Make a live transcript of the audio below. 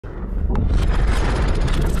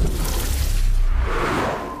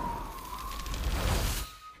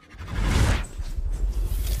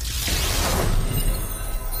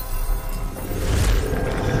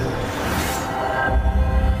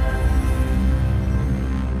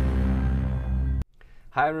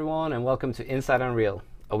Hi everyone and welcome to Inside Unreal,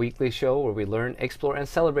 a weekly show where we learn, explore and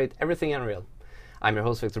celebrate everything Unreal. I'm your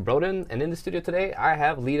host Victor Broden, and in the studio today I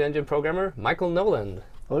have lead engine programmer Michael Noland.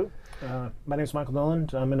 Hello, my name is Michael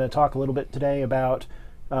Noland. I'm going to talk a little bit today about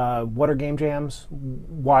what are game jams,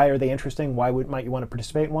 why are they interesting, why might you want to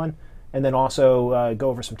participate in one, and then also go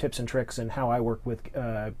over some tips and tricks and how I work with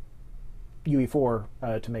UE4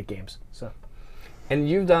 to make games. And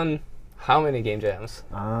you've done how many game jams?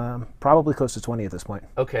 Probably close to 20 at this point.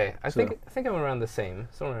 Okay, I think I'm around the same,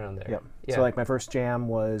 somewhere around there. Yep. Yeah. So like my first jam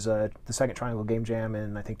was the second Triangle Game Jam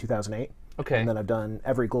in I think 2008. Okay. And then I've done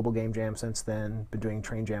every global game jam since then. Been doing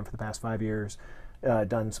Train Jam for the past 5 years.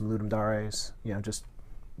 Done some Ludum Dares. Just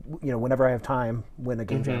whenever I have time, when a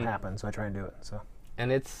game jam happens, I try and do it. So.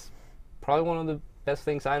 And it's probably one of the best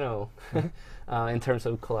things I know in terms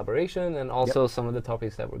of collaboration and also some of the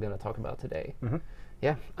topics that we're going to talk about today.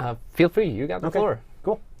 Yeah, feel free. You got the floor.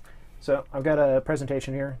 Cool. So I've got a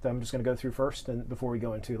presentation here that I'm just going to go through first, and before we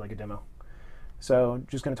go into like a demo. So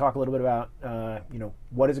just going to talk a little bit about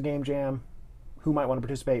what is a game jam, who might want to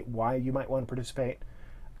participate, why you might want to participate,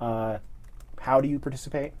 how do you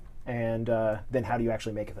participate, and then how do you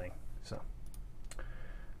actually make a thing.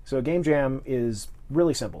 So a game jam is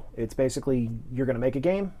really simple. It's basically you're going to make a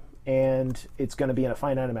game, and it's going to be in a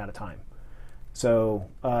finite amount of time. So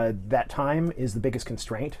that time is the biggest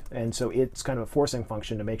constraint, and so it's kind of a forcing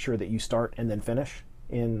function to make sure that you start and then finish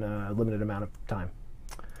in a limited amount of time.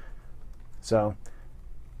 So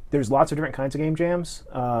there's lots of different kinds of game jams.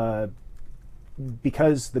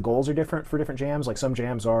 Because the goals are different for different jams, like some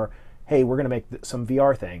jams are, hey, we're going to make some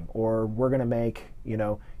VR thing, or we're going to make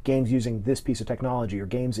games using this piece of technology, or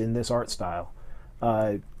games in this art style.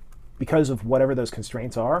 Because of whatever those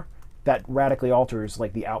constraints are, that radically alters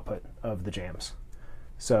like the output of the jams.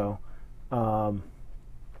 So time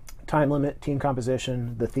limit, team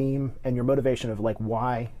composition, the theme, and your motivation of like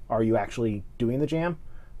why are you actually doing the jam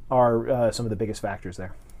are some of the biggest factors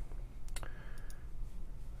there.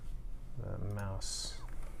 The mouse.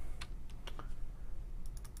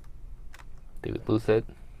 Did we lose it?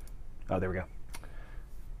 Oh, there we go.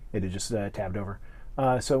 It had just tabbed over.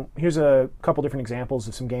 So here's a couple different examples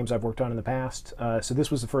of some games I've worked on in the past. So this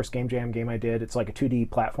was the first game jam game I did. It's like a 2D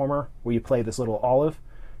platformer where you play this little olive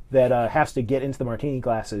that has to get into the martini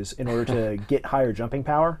glasses in order to get higher jumping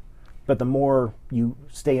power. But the more you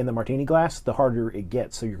stay in the martini glass, the harder it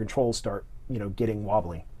gets. So your controls start, getting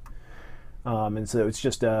wobbly. And so it's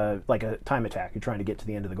just like a time attack. You're trying to get to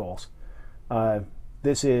the end of the goals.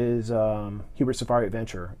 This is Hubert's Safari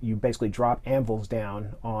Adventure. You basically drop anvils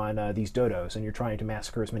down on these dodos, and you're trying to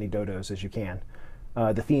massacre as many dodos as you can.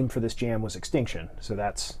 The theme for this jam was extinction, so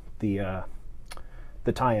that's the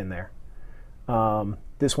tie-in there.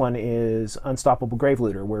 This one is Unstoppable Grave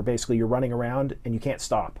Looter, where basically you're running around and you can't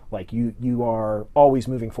stop. Like you are always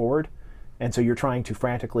moving forward, and so you're trying to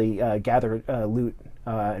frantically gather loot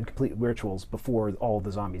and complete rituals before all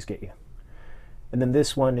the zombies get you. And then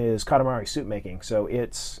this one is Katamari soup making. So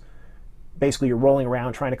it's basically you're rolling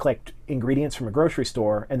around trying to collect ingredients from a grocery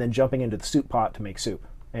store and then jumping into the soup pot to make soup.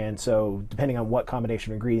 And so depending on what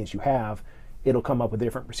combination of ingredients you have, it'll come up with a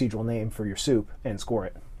different procedural name for your soup and score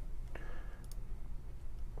it.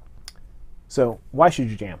 So why should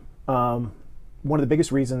you jam? One of the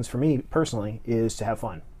biggest reasons for me personally is to have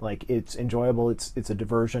fun. Like it's enjoyable. It's a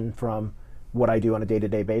diversion from what I do on a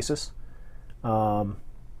day-to-day basis.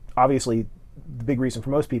 Obviously, the big reason for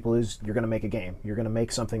most people is you're going to make a game. You're going to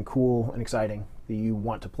make something cool and exciting that you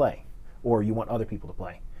want to play, or you want other people to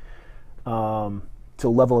play. To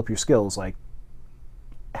level up your skills, like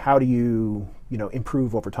how do you,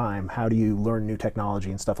 improve over time? How do you learn new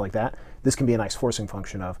technology and stuff like that? This can be a nice forcing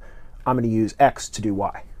function of, I'm going to use X to do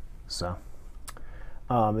Y. So,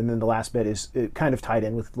 and then the last bit is it kind of tied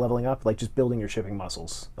in with leveling up, like just building your shipping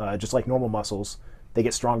muscles. Just like normal muscles, they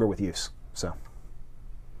get stronger with use.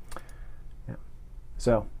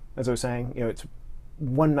 So, as I was saying, it's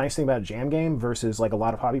one nice thing about a jam game versus like a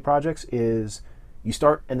lot of hobby projects is you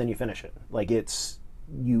start and then you finish it. Like it's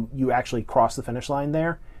you actually cross the finish line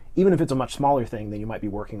there, even if it's a much smaller thing than you might be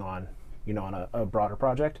working on, on a broader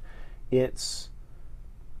project. It's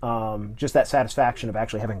just that satisfaction of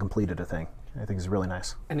actually having completed a thing. I think is really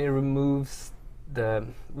nice. And it removes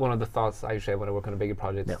one of the thoughts I usually have when I work on a bigger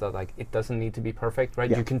project is that like it doesn't need to be perfect, right?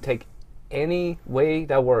 You can take any way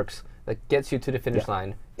that works that gets you to the finish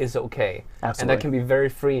line is okay. Absolutely. And that can be very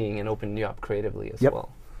freeing and open you up creatively as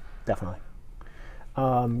well. Definitely.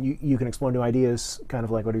 You can explore new ideas, kind of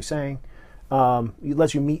like what he was saying. It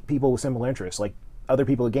lets you meet people with similar interests. Like other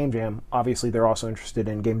people at Game Jam, obviously they're also interested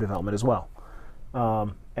in game development as well.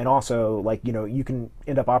 And also, like, you can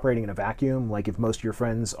end up operating in a vacuum. Like if most of your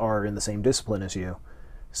friends are in the same discipline as you,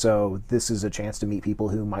 So this is a chance to meet people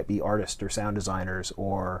who might be artists or sound designers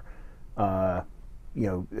or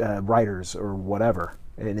writers or whatever,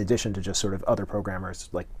 in addition to just sort of other programmers.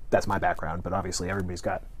 Like, that's my background, but obviously everybody's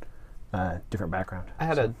got different background. I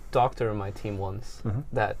had a doctor on my team once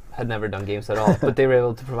that had never done games at all, but they were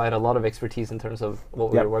able to provide a lot of expertise in terms of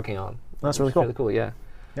what we were working on. That's really cool. Really cool, yeah.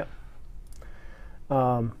 Yep.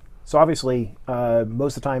 So obviously,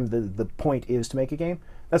 most of the time the point is to make a game.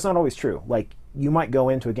 That's not always true. Like, you might go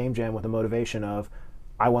into a game jam with a motivation of,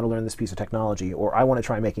 I want to learn this piece of technology, or I want to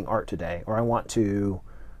try making art today, or I want to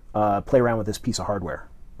play around with this piece of hardware.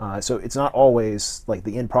 So it's not always, like,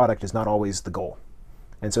 the end product is not always the goal.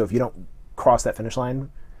 And so if you don't cross that finish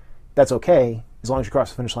line, that's okay, as long as you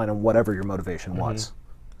cross the finish line on whatever your motivation was.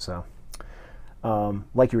 So,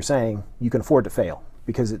 like you were saying, you can afford to fail,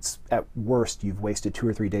 because it's, at worst, you've wasted 2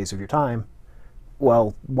 or 3 days of your time.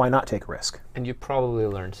 Well, why not take a risk? And you probably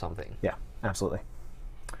learned something. Yeah, absolutely.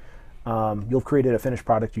 You've created a finished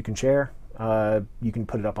product you can share. You can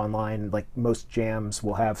put it up online. Like, most jams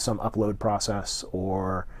will have some upload process,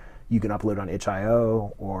 or you can upload on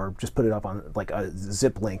itch.io, or just put it up on like a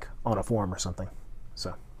zip link on a forum or something.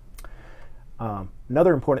 So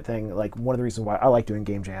another important thing, like one of the reasons why I like doing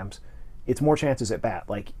game jams, it's more chances at bat.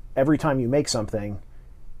 Like, every time you make something,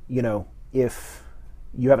 if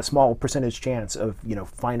you have a small percentage chance of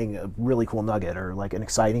finding a really cool nugget or like an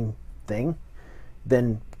exciting thing,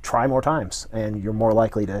 then try more times and you're more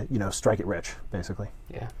likely to strike it rich, basically.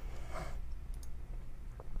 Yeah.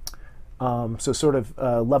 So sort of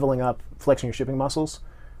leveling up, flexing your shipping muscles.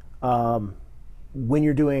 When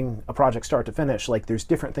you're doing a project start to finish, like, there's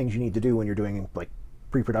different things you need to do when you're doing like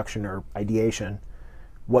pre-production or ideation,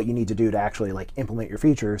 what you need to do to actually like implement your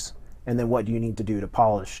features, and then what do you need to do to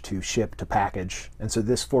polish, to ship, to package. And so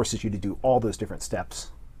this forces you to do all those different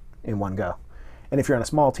steps in one go. And if you're on a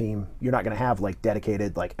small team, you're not going to have like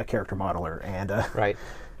dedicated like a character modeler and right.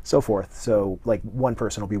 so forth. So like one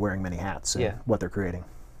person will be wearing many hats in what they're creating.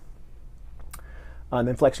 And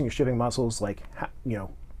then flexing your shipping muscles, like,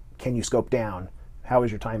 can you scope down? How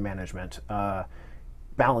is your time management?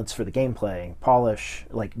 Balance for the gameplay, polish,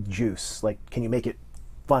 like juice. Like, can you make it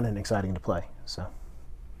fun and exciting to play? So,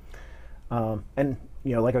 and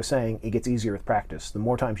like I was saying, it gets easier with practice. The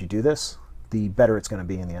more times you do this, the better it's going to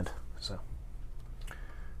be in the end.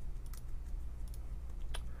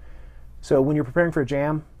 So when you're preparing for a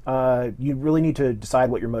jam, you really need to decide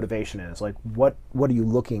what your motivation is. Like, what are you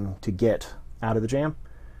looking to get out of the jam?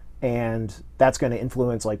 And that's going to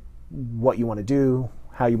influence like what you want to do,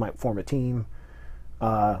 how you might form a team,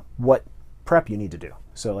 what prep you need to do.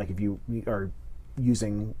 So like, if you are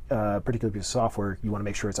using a particular piece of software, you want to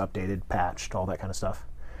make sure it's updated, patched, all that kind of stuff.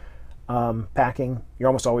 Packing, you're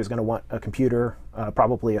almost always going to want a computer,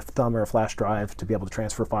 probably a thumb or a flash drive to be able to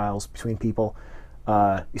transfer files between people,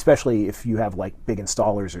 especially if you have like big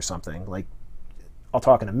installers or something. Like, I'll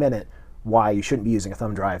talk in a minute why you shouldn't be using a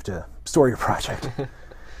thumb drive to store your project.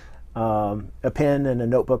 A pen and a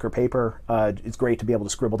notebook or paper, it's great to be able to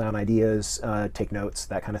scribble down ideas, take notes,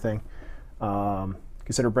 that kind of thing.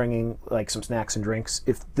 Consider bringing like some snacks and drinks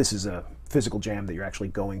if this is a physical jam that you're actually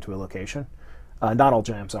going to a location. Not all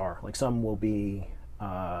jams are. Like, some will be,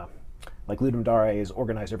 like Ludum Dare is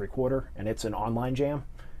organized every quarter, and it's an online jam.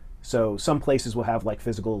 So some places will have like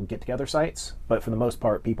physical get-together sites, but for the most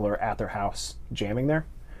part, people are at their house jamming there.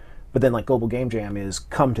 But then like Global Game Jam is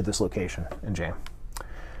come to this location and jam.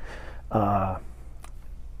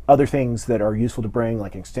 Other things that are useful to bring,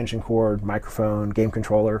 like an extension cord, microphone, game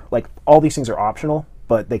controller, like all these things are optional,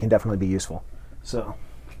 but they can definitely be useful. So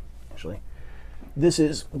actually, this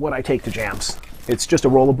is what I take to jams. It's just a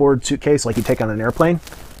rollerboard suitcase like you take on an airplane,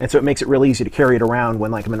 and so it makes it really easy to carry it around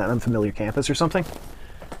when like I'm in an unfamiliar campus or something.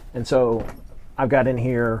 And so I've got in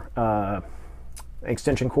here an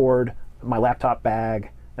extension cord, my laptop bag,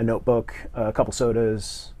 a notebook, a couple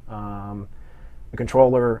sodas, a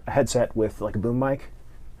controller, a headset with like a boom mic,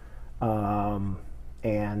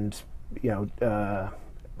 and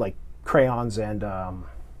like crayons and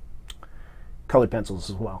colored pencils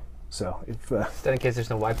as well. So if then in case there's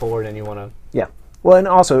no whiteboard and you want to well, and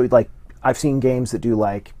also like I've seen games that do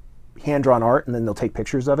like hand-drawn art and then they'll take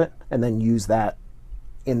pictures of it and then use that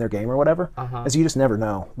in their game or whatever. And so you just never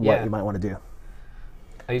know what you might want to do.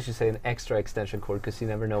 I usually say an extra extension cord because you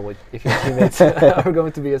never know if your teammates are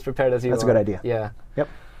going to be as prepared as you are. That's a good idea. Yeah. Yep.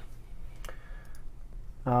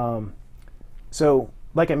 So,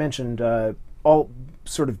 like I mentioned, all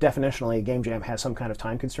sort of definitionally, a game jam has some kind of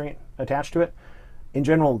time constraint attached to it. In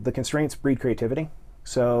general, the constraints breed creativity.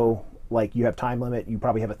 So, like, you have time limit, you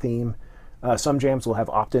probably have a theme. Some jams will have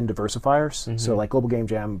opt-in diversifiers. So, like Global Game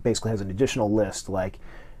Jam basically has an additional list, like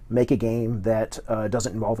make a game that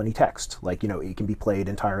doesn't involve any text. Like, it can be played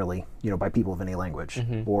entirely, by people of any language,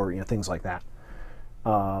 or, things like that.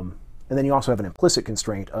 And then you also have an implicit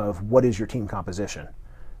constraint of what is your team composition.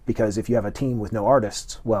 Because if you have a team with no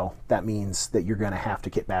artists, well, that means that you're going to have to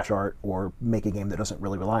kit bash art or make a game that doesn't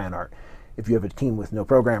really rely on art. If you have a team with no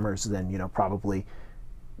programmers, then, probably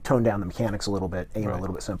tone down the mechanics a little bit, aim a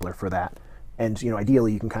little bit simpler for that. And,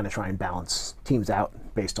 ideally, you can kind of try and balance teams out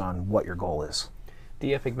based on what your goal is.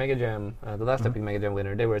 The Epic Mega Jam, the last Epic Mega Jam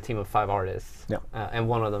winner, they were a team of 5 artists. Yep. And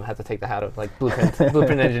one of them had to take the hat of,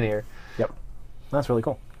 blueprint engineer. Yep. That's really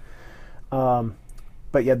cool.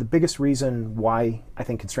 But yeah, the biggest reason why I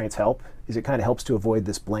think constraints help is it kind of helps to avoid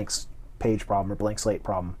this blank page problem or blank slate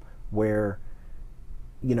problem where,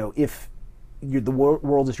 if the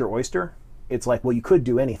world is your oyster, it's like, well, you could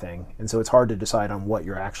do anything, and so it's hard to decide on what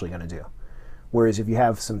you're actually going to do. Whereas if you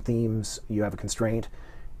have some themes, you have a constraint,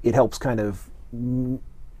 it helps kind of, in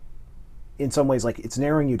some ways, like it's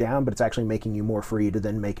narrowing you down, but it's actually making you more free to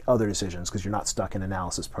then make other decisions because you're not stuck in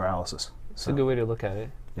analysis paralysis. It's a good way to look at it.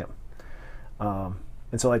 Yep.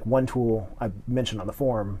 And so like one tool I mentioned on the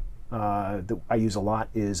forum that I use a lot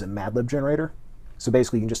is a Mad Lib generator. So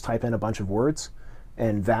basically you can just type in a bunch of words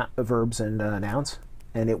and verbs and nouns,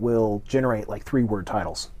 and it will generate like 3-word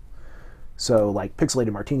titles. So like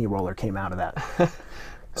Pixelated Martini Roller came out of that.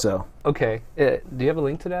 So okay. Do you have a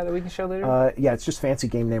link to that we can show later? Yeah, it's just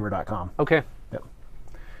fancyGameNamer.com. Okay. Yep.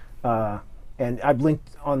 And I've linked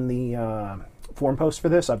on the forum post for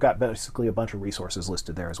this. I've got basically a bunch of resources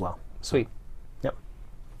listed there as well. Sweet. Yep.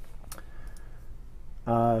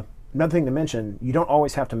 Another thing to mention, you don't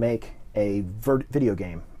always have to make a video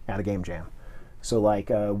game at a game jam. So like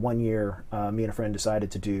one year, me and a friend decided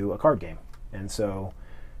to do a card game. And so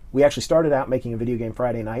we actually started out making a video game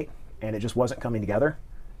Friday night, and it just wasn't coming together.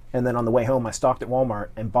 And then on the way home, I stopped at Walmart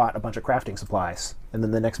and bought a bunch of crafting supplies. And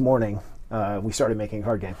then the next morning, we started making a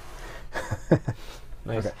card game.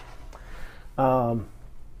 Nice. Okay.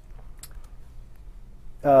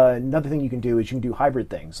 Another thing you can do is you can do hybrid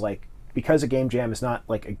things. Like, because a game jam is not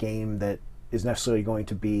like a game that is necessarily going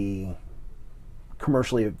to be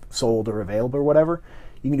commercially sold or available or whatever,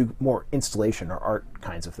 you can do more installation or art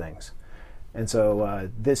kinds of things. And so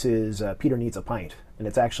this is Peter Needs a Pint, and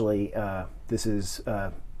it's actually this is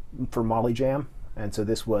for Molly Jam, and so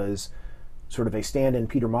this was sort of a stand-in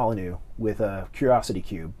Peter Molyneux with a Curiosity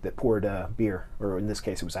Cube that poured beer, or in this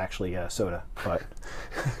case it was actually soda, but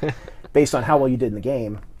based on how well you did in the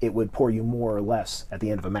game, it would pour you more or less at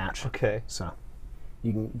the end of a match. Okay. So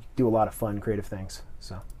you can do a lot of fun, creative things.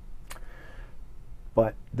 So,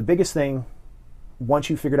 but the biggest thing, once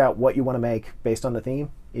you figured out what you want to make based on the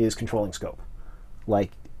theme, is controlling scope.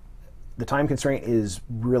 Like, the time constraint is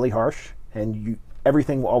really harsh, and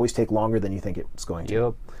everything will always take longer than you think it's going to.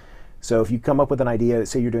 Yep. So if you come up with an idea,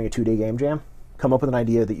 say you're doing a 2-day game jam, come up with an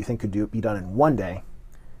idea that you think could be done in 1 day,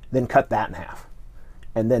 then cut that in half.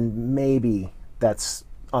 And then maybe that's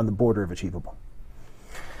on the border of achievable.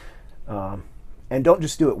 And don't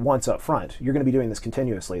just do it once up front. You're going to be doing this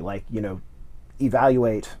continuously. Like,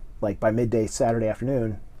 evaluate, like by midday Saturday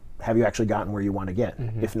afternoon, have you actually gotten where you want to get?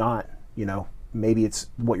 Mm-hmm. If not, maybe it's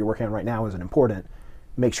what you're working on right now isn't important.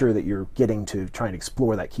 Make sure that you're getting to try and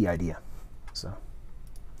explore that key idea. So,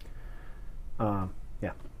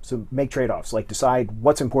 yeah. So make trade-offs. Like, decide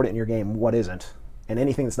what's important in your game, what isn't. And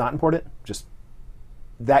anything that's not important, just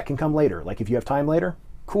that can come later. Like, if you have time later,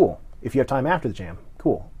 cool. If you have time after the jam,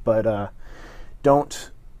 cool. But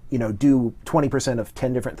don't, do 20% of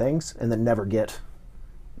 10 different things and then never get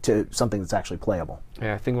to something that's actually playable.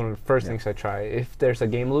 Yeah, I think one of the first things I try, if there's a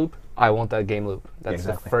game loop, I want that game loop. That's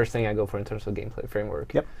exactly the first thing I go for in terms of gameplay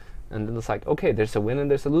framework. Yep. And then it's like, okay, there's a win and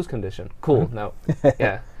there's a lose condition. Cool. Mm-hmm. Now,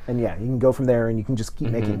 yeah. And yeah, you can go from there and you can just keep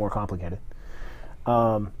making it more complicated.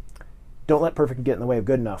 Don't let perfect get in the way of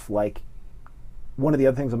good enough. Like, one of the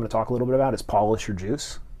other things I'm going to talk a little bit about is polish your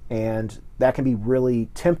juice. And that can be really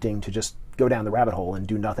tempting to just go down the rabbit hole and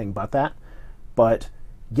do nothing but that. But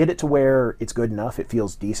get it to where it's good enough, it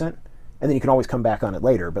feels decent, and then you can always come back on it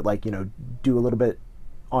later. But like, do a little bit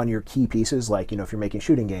on your key pieces. Like, if you're making a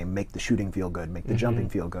shooting game, make the shooting feel good, make the jumping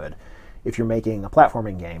feel good. If you're making a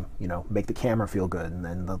platforming game, make the camera feel good, and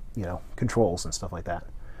then the controls and stuff like that.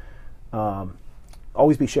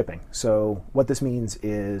 Always be shipping. So what this means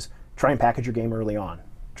is try and package your game early on.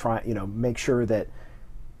 Make sure that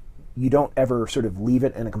you don't ever sort of leave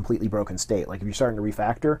it in a completely broken state. Like, if you're starting to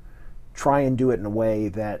refactor, try and do it in a way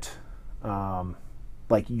that,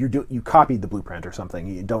 like you copied the blueprint or something.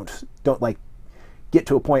 You don't like get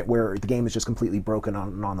to a point where the game is just completely broken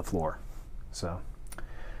on the floor. So,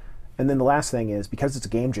 and then the last thing is, because it's a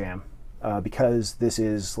game jam, because this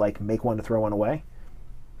is like make one to throw one away,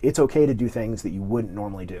 it's okay to do things that you wouldn't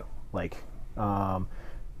normally do, like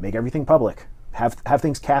make everything public, have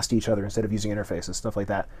things cast to each other instead of using interfaces, stuff like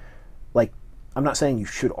that. Like, I'm not saying you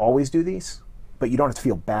should always do these, but you don't have to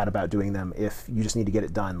feel bad about doing them if you just need to get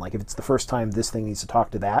it done. Like if it's the first time this thing needs to talk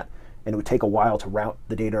to that, and it would take a while to route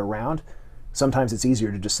the data around, sometimes it's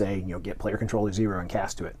easier to just say, you know, get player controller 0 and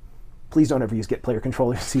cast to it. Please don't ever use get player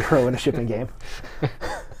controller 0 in a shipping game.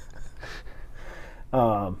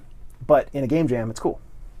 But in a game jam, it's cool.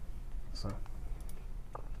 So,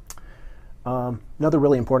 another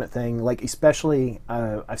really important thing, like especially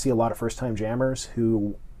I see a lot of first-time jammers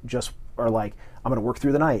who just are like, I'm going to work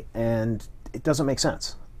through the night, and it doesn't make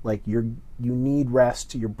sense. Like you need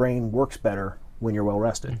rest. Your brain works better when you're well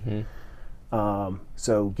rested.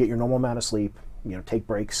 So get your normal amount of sleep. You know, take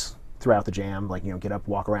breaks throughout the jam. Like, you know, get up,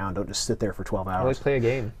 walk around. Don't just sit there for 12 hours. Always play a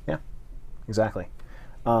game. Yeah, exactly.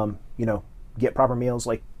 You know, get proper meals.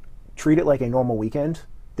 Like, treat it like a normal weekend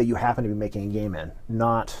that you happen to be making a game in.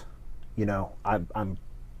 Not, you know, I'm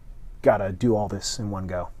gotta do all this in one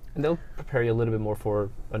go. And they'll prepare you a little bit more for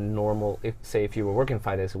a normal, say if you were working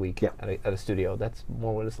 5 days a week Yep. at a studio, that's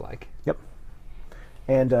more what it's like. Yep.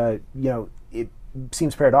 And, you know, it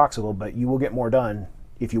seems paradoxical, but you will get more done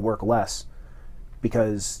if you work less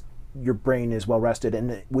because your brain is well rested.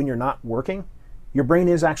 And when you're not working, your brain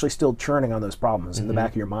is actually still churning on those problems in the back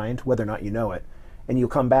of your mind, whether or not you know it. And you'll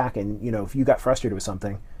come back and, you know, if you got frustrated with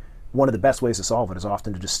something, one of the best ways to solve it is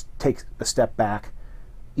often to just take a step back,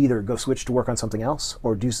 either go switch to work on something else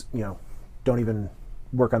or do, you know, don't even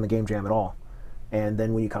work on the game jam at all. And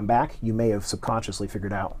then when you come back, you may have subconsciously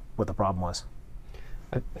figured out what the problem was.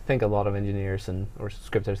 I think a lot of engineers or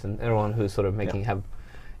scripters and everyone who's sort of making have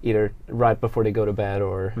either right before they go to bed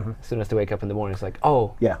or as soon as they wake up in the morning, it's like,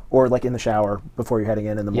 oh. Yeah, or like in the shower before you're heading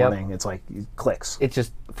in the morning, it's like, it clicks. It's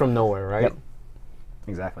just from nowhere, right? Yep.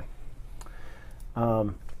 Exactly.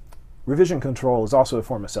 Revision control is also a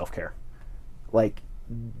form of self-care. Like,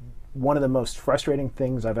 one of the most frustrating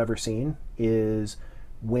things I've ever seen is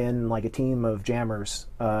when, like, a team of jammers,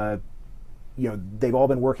 you know, they've all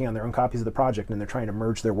been working on their own copies of the project and they're trying to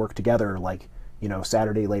merge their work together, like, you know,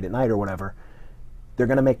 Saturday late at night or whatever. They're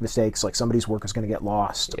going to make mistakes, like somebody's work is going to get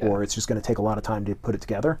lost or it's just going to take a lot of time to put it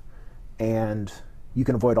together. And you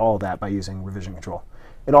can avoid all of that by using revision control.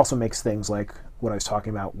 It also makes things like what I was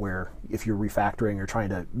talking about, where if you're refactoring or trying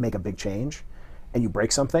to make a big change and you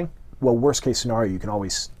break something, well, worst case scenario, you can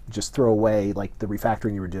always just throw away like the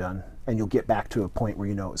refactoring you were doing and you'll get back to a point where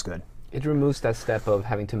you know it was good. It removes that step of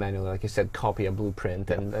having to manually, like you said, copy a blueprint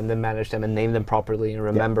and then manage them and name them properly and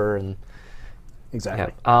remember. And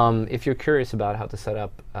exactly. If you're curious about how to set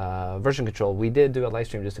up version control, we did do a live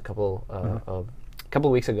stream just a couple of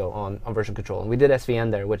weeks ago on version control, and we did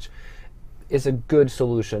SVN there, which is a good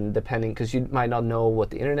solution depending, because you might not know what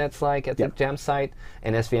the internet's like at the jam site,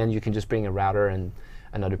 and SVN you can just bring a router and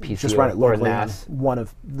another PC just run it locally or on NAS. One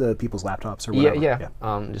of the people's laptops or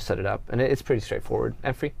whatever. Just set it up, and it's pretty straightforward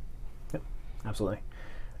and free. Yep, absolutely.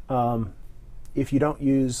 If you don't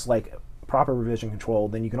use like proper revision control,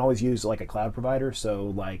 then you can always use like a cloud provider, so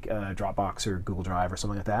like Dropbox or Google Drive or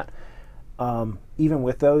something like that. Even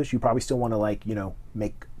with those, you probably still want to, like, you know,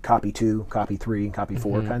 make copy 2, copy 3, and copy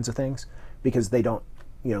 4 kinds of things, because they don't,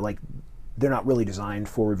 you know, like, they're not really designed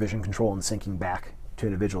for revision control and syncing back to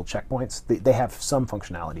individual checkpoints. They have some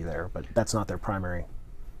functionality there, but that's not their primary.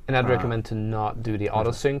 And I'd recommend to not do the auto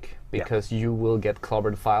sync, because you will get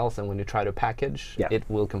clobbered files, and when you try to package, it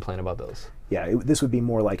will complain about those. Yeah, this would be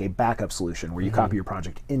more like a backup solution where you copy your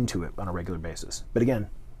project into it on a regular basis. But again,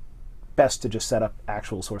 best to just set up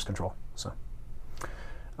actual source control. So,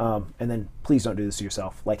 and then please don't do this to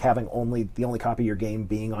yourself. Like having the only copy of your game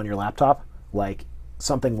being on your laptop, like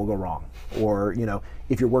something will go wrong. Or, you know,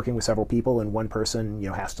 if you're working with several people and one person, you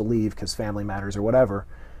know, has to leave because family matters or whatever,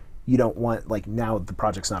 you don't want, like, now the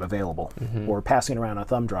project's not available. Or passing it around on a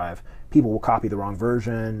thumb drive, people will copy the wrong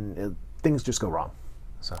version. Things just go wrong.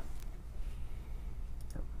 So,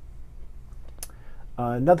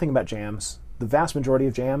 another thing about jams, the vast majority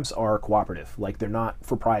of jams are cooperative. Like, they're not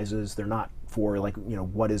for prizes, they're not for, like, you know,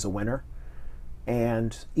 what is a winner.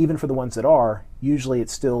 And even for the ones that are, usually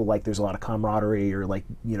it's still like there's a lot of camaraderie, or like,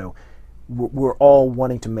 you know, we're all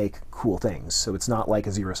wanting to make cool things. So it's not like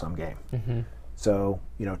a zero-sum game. So,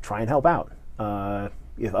 you know, try and help out.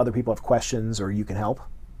 If other people have questions or you can help,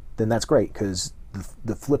 then that's great, because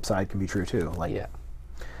the flip side can be true too. Like,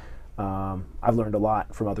 I've learned a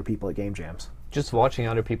lot from other people at game jams. Just watching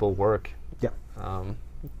other people work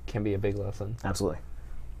can be a big lesson. Absolutely.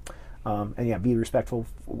 And yeah, be respectful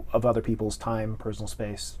of other people's time, personal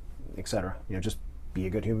space, etc. You know, just be a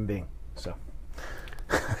good human being. So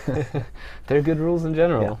they're good rules in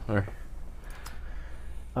general.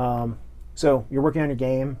 So you're working on your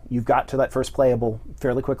game. You've got to that first playable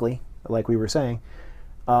fairly quickly, like we were saying.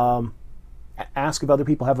 Ask if other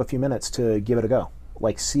people have a few minutes to give it a go.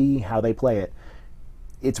 Like, see how they play it.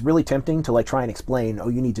 It's really tempting to like try and explain, oh,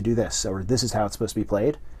 you need to do this, or this is how it's supposed to be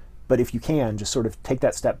played. But if you can, just sort of take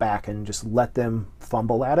that step back and just let them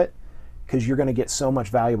fumble at it, because you're going to get so much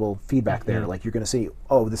valuable feedback there. Like, you're going to see,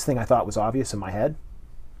 oh, this thing I thought was obvious in my head,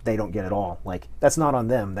 they don't get it all. Like, that's not on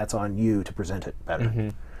them, that's on you to present it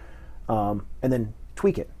better. And then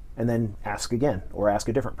tweak it, and then ask again, or ask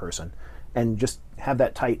a different person, and just have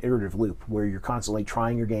that tight iterative loop where you're constantly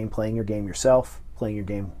trying your game, playing your game yourself, playing your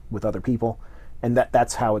game with other people, and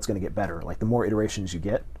that's how it's going to get better. Like, the more iterations you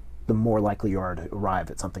get, the more likely you are to arrive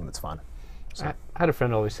at something that's fun. So. I had a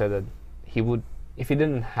friend always said that he would, if he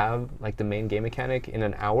didn't have like the main game mechanic in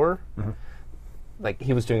an hour, like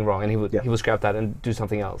he was doing wrong, and he would scrap that and do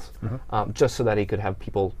something else, just so that he could have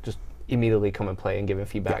people just immediately come and play and give him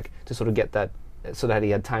feedback to sort of get that, so that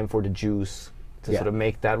he had time for the juice to sort of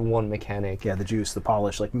make that one mechanic. Yeah, the juice, the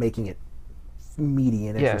polish, like making it meaty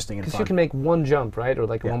and interesting and fun. Because you can make one jump, right? Or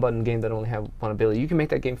like a one-button game that only have one ability. You can make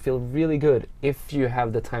that game feel really good if you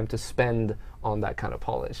have the time to spend on that kind of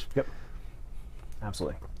polish. Yep.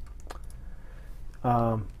 Absolutely.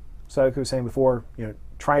 So like I was saying before,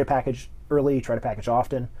 try to package early, try to package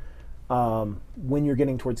often. When you're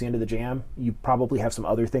getting towards the end of the jam, you probably have some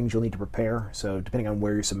other things you'll need to prepare. So depending on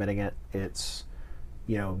where you're submitting it, it's,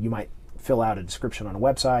 you might fill out a description on a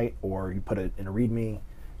website, or you put it in a README.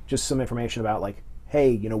 Just some information about like,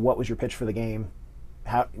 hey, what was your pitch for the game?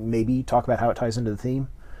 Maybe talk about how it ties into the theme.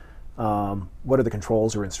 What are the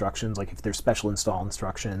controls or instructions? Like if there's special install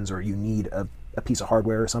instructions, or you need a piece of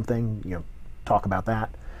hardware or something, talk about that.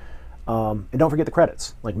 And don't forget the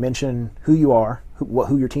credits. Like, mention who you are,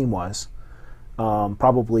 who your team was,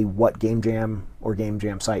 probably what game jam or game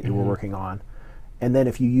jam site you were working on, and then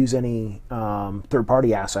if you use any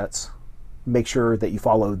third-party assets, make sure that you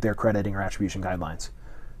follow their crediting or attribution guidelines.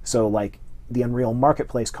 So like the Unreal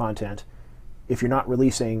Marketplace content, if you're not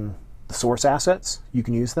releasing the source assets, you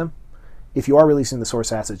can use them. If you are releasing the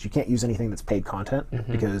source assets, you can't use anything that's paid content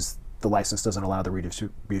because the license doesn't allow the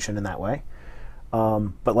redistribution in that way.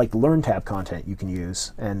 But like the Learn tab content you can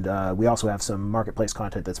use, and we also have some Marketplace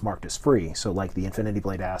content that's marked as free, so like the Infinity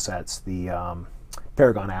Blade assets, the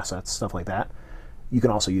Paragon assets, stuff like that. You can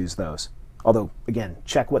also use those. Although, again,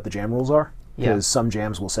 check what the jam rules are, because some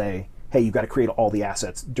jams will say, hey, you've got to create all the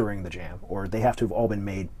assets during the jam, or they have to have all been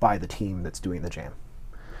made by the team that's doing the jam.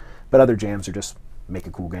 But other jams are just make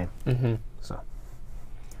a cool game. So,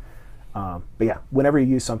 but yeah, whenever you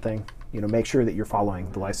use something, make sure that you're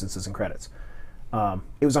following the licenses and credits.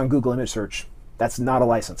 It was on Google Image Search. That's not a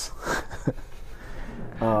license.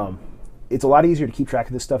 It's a lot easier to keep track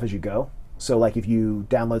of this stuff as you go. So like if you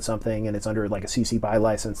download something and it's under like a CC BY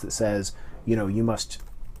license that says, you must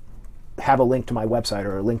have a link to my website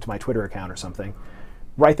or a link to my Twitter account or something,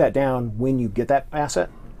 write that down when you get that asset,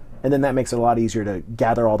 and then that makes it a lot easier to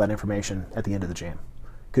gather all that information at the end of the jam,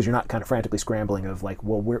 because you're not kind of frantically scrambling of like,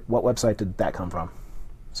 well, what website did that come from?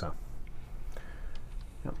 So,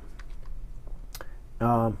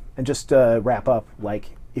 and just to wrap up,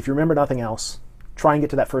 like if you remember nothing else, try and get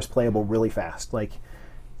to that first playable really fast, like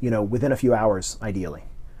within a few hours ideally.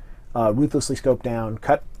 Ruthlessly scope down,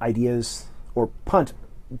 cut ideas, or punt.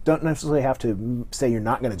 Don't necessarily have to say you're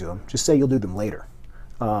not going to do them. Just say you'll do them later.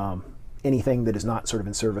 Anything that is not sort of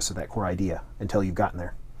in service of that core idea until you've gotten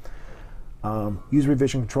there. Use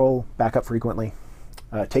revision control, back up frequently,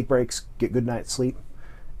 take breaks, get good night's sleep,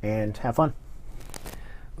 and have fun.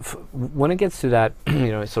 When it gets to that,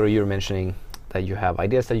 sort of you were mentioning that you have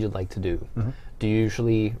ideas that you'd like to do. Do you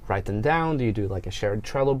usually write them down? Do you do like a shared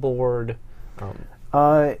Trello board?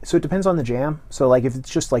 So it depends on the jam. So like if it's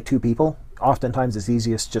just like 2 people, oftentimes it's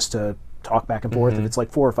easiest just to talk back and forth. If it's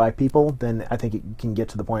like 4 or 5 people, then I think it can get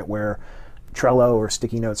to the point where Trello or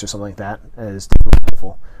sticky notes or something like that is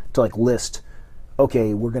helpful to like list,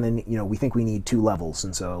 okay, we're going to, we think we need 2 levels.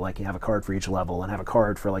 And so like you have a card for each level and have a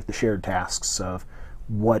card for like the shared tasks of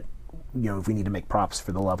what, if we need to make props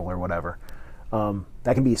for the level or whatever.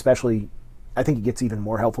 That can be especially, I think it gets even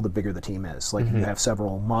more helpful the bigger the team is. Like if you have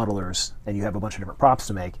several modelers and you have a bunch of different props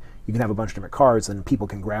to make, you can have a bunch of different cards, and people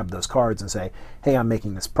can grab those cards and say, hey, I'm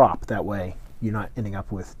making this prop. That way you're not ending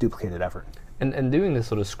up with duplicated effort. And doing this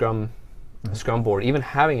sort of Scrum board, even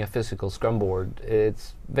having a physical Scrum board,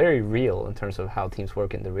 it's very real in terms of how teams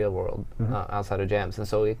work in the real world outside of jams. And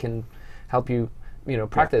so it can help you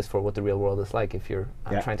practice for what the real world is like if you're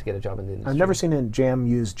trying to get a job in the industry. I've never seen a jam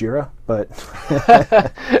use Jira, but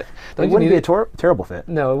it wouldn't be a terrible fit.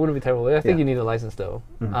 No, it wouldn't be terrible. I think you need a license, though.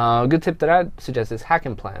 A good tip that I'd suggest is hack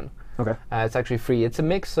and plan. Okay. It's actually free. It's a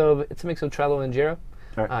mix of Trello and Jira.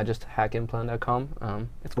 All right. Just hackimplan.com.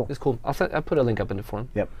 It's Cool. It's cool. I'll put a link up in the forum.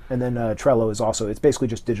 Yep. And then Trello is also, it's basically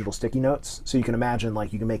just digital sticky notes. So you can imagine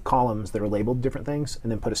like you can make columns that are labeled different things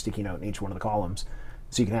and then put a sticky note in each one of the columns.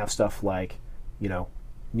 So you can have stuff like, you know,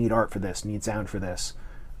 need art for this, need sound for this.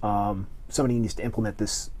 Somebody needs to implement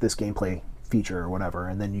this gameplay feature or whatever,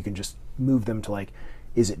 and then you can just move them to like,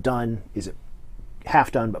 is it done? Is it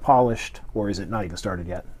half done but polished? Or is it not even started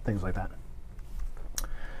yet? Things like that.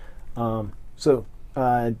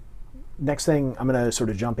 Next thing, I'm going to sort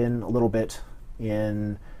of jump in a little bit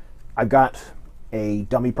in, I've got a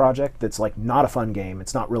dummy project that's like not a fun game.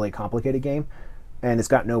 It's not really a complicated game, and it's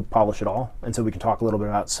got no polish at all. And so we can talk a little bit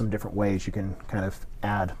about some different ways you can kind of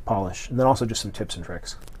add polish, and then also just some tips and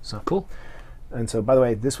tricks. So cool. And so, by the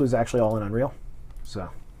way, this was actually all in Unreal. So,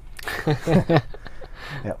 yeah.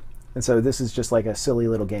 And so this is just like a silly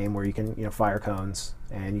little game where you can, you know, fire cones,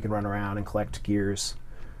 and you can run around and collect gears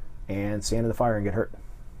and stand in the fire and get hurt.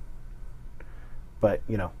 But,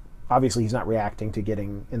 you know, obviously he's not reacting to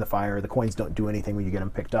getting in the fire. The coins don't do anything when you get them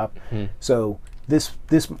picked up. So this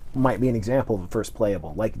might be an example of the first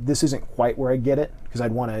playable. Like, this isn't quite where I get it, because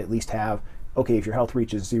I'd want to at least have, okay, if your health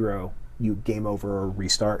reaches 0, you game over or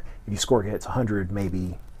restart. If your score hits 100,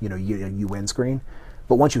 maybe, you know, you win screen.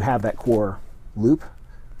 But once you have that core loop,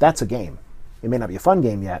 that's a game. It may not be a fun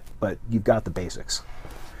game yet, but you've got the basics.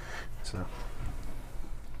 So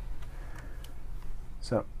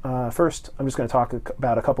first, I'm just going to talk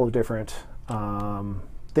about a couple of different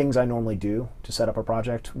things I normally do to set up a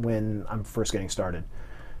project when I'm first getting started.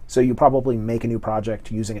 So you probably make a new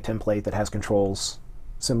project using a template that has controls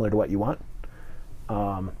similar to what you want.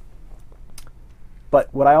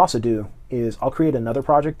 But what I also do is I'll create another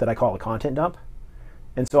project that I call a content dump.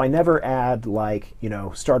 And so I never add, like, you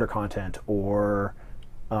know, starter content or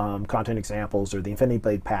content examples or the Infinity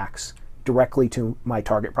Blade packs directly to my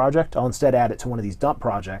target project. I'll instead add it to one of these dump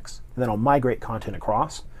projects, and then I'll migrate content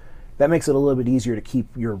across. That makes it a little bit easier to keep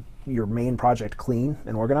your main project clean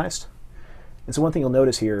and organized. And so one thing you'll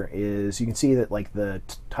notice here is you can see that like the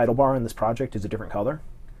title bar in this project is a different color.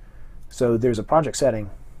 So there's a project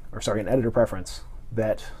setting, or sorry, an editor preference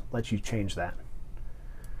that lets you change that.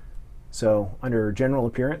 So under general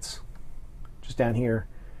appearance, just down here,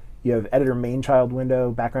 you have editor main child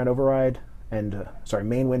window background override, and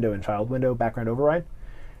main window and child window background override.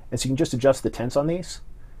 And so you can just adjust the tense on these.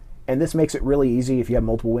 And this makes it really easy if you have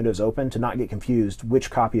multiple windows open to not get confused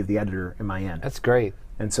which copy of the editor am I in. That's great.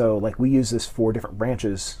 And so like we use this for different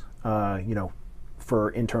branches, you know, for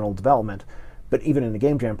internal development. But even in a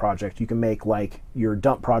game jam project, you can make like your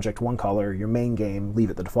dump project one color, your main game, leave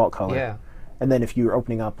it the default color. Yeah. And then if you're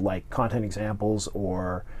opening up like content examples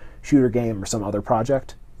or shooter game or some other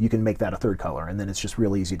project, you can make that a third color. And then it's just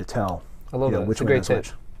really easy to tell. I love that. Which it's a great tip.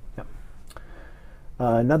 Yep.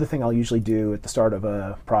 Another thing I'll usually do at the start of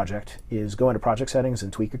a project is go into project settings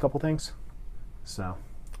and tweak a couple things. So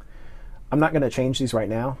I'm not going to change these right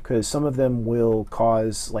now because some of them will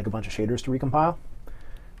cause like a bunch of shaders to recompile.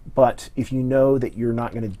 But if you know that you're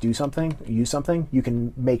not going to do something, use something, you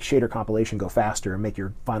can make shader compilation go faster and make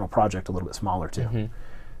your final project a little bit smaller too.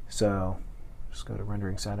 So just go to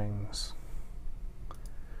rendering settings.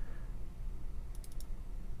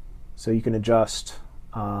 So you can adjust,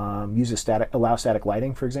 allow static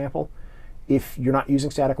lighting, for example. If you're not using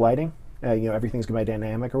static lighting, you know, everything's going to be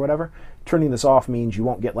dynamic or whatever, turning this off means you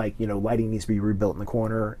won't get like, you know, lighting needs to be rebuilt in the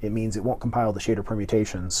corner. It means it won't compile the shader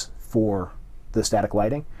permutations for the static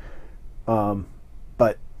lighting.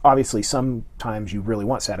 But obviously sometimes you really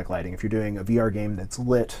want static lighting. If you're doing a VR game that's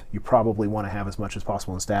lit, you probably want to have as much as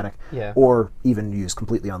possible in static, or even use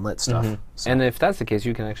completely unlit stuff. So. And if that's the case,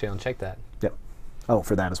 you can actually uncheck that. Yep. Oh,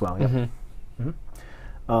 for that as well. Yep.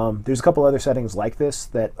 There's a couple other settings like this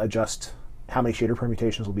that adjust how many shader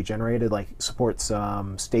permutations will be generated, like supports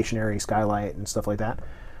stationary skylight and stuff like that.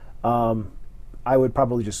 I would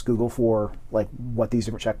probably just Google for like what these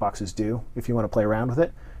different checkboxes do if you want to play around with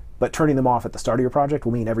it. But turning them off at the start of your project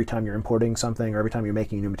will mean every time you're importing something or every time you're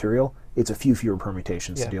making new material, it's a few fewer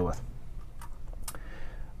permutations to deal with.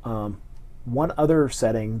 One other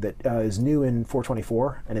setting that is new in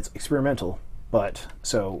 424, and it's experimental, but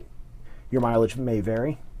so your mileage may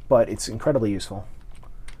vary, but it's incredibly useful.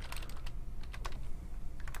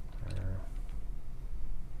 What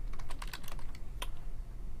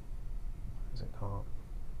is it called?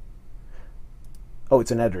 Oh,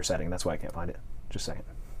 it's an editor setting. That's why I can't find it. Just a second.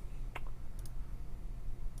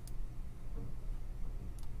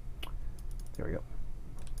 There we go.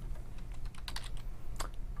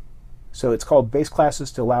 So it's called base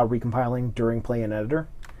classes to allow recompiling during play in editor.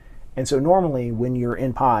 And so normally when you're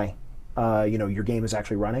in Pi, you know, your game is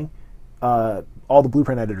actually running, all the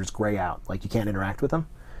blueprint editors gray out, like you can't interact with them.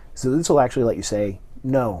 So this will actually let you say,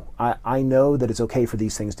 no, I know that it's okay for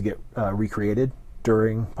these things to get recreated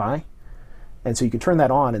during Pi. And so you can turn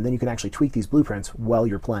that on, and then you can actually tweak these blueprints while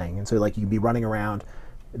you're playing. And so like you can be running around,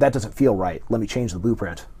 that doesn't feel right, let me change the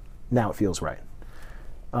blueprint. Now it feels right.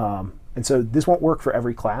 And so this won't work for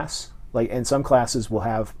every class. Like, and some classes will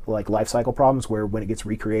have like life cycle problems where when it gets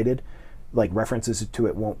recreated, like references to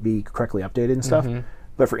it won't be correctly updated and stuff.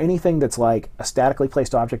 But for anything that's like a statically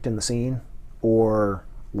placed object in the scene, or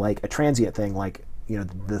like a transient thing, like, you know,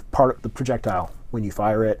 the part of the projectile when you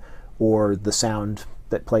fire it, or the sound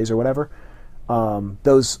that plays or whatever,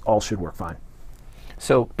 those all should work fine.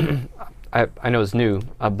 So I know it's new,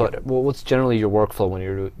 but what's generally your workflow when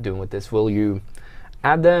you're doing with this? Will you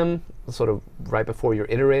add them sort of right before you're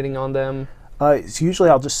iterating on them? So usually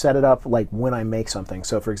I'll just set it up like when I make something.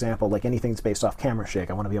 So for example, like anything that's based off camera shake,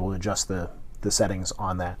 I want to be able to adjust the settings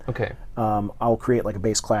on that. Okay. I'll create like a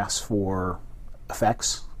base class for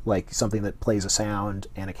effects, like something that plays a sound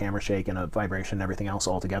and a camera shake and a vibration and everything else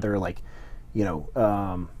all together. Like, you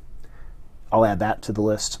know, I'll add that to the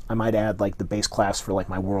list. I might add like the base class for like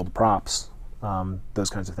my world props, those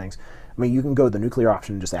kinds of things. I mean, you can go the nuclear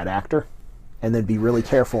option and just add actor, and then be really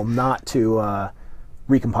careful not to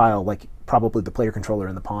recompile, like probably the player controller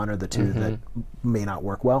and the pawn are the two that may not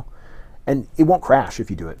work well. And it won't crash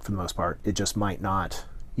if you do it for the most part. It just might not,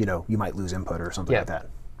 you know, you might lose input or something like that.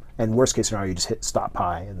 And worst case scenario, you just hit stop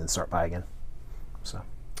Pi and then start Pi again. So,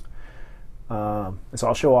 and so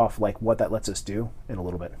I'll show off like what that lets us do in a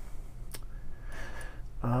little bit.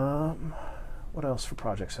 What else for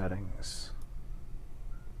project settings?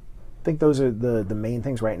 I think those are the main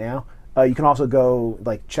things right now. You can also go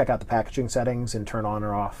like check out the packaging settings and turn on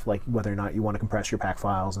or off like whether or not you want to compress your pack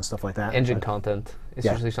files and stuff like that. Engine content is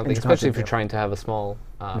usually something, especially if you're trying to have a small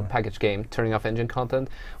package game. Turning off engine content.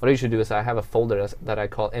 What I usually do is I have a folder that I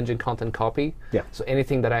call engine content copy. Yeah. So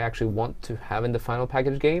anything that I actually want to have in the final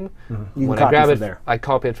package game, when I grab it, I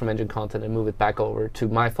copy it from engine content and move it back over to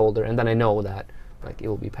my folder, and then I know that like it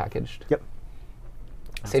will be packaged. Yep.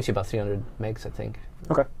 Saves you about 300 megs, I think.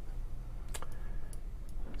 Okay.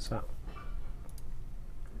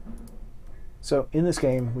 So in this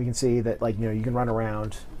game, we can see that, like, you know, you can run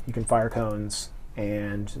around, you can fire cones,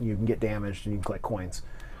 and you can get damaged, and you can collect coins.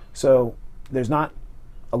 So there's not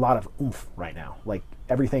a lot of oomph right now. Like,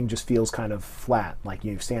 everything just feels kind of flat. Like,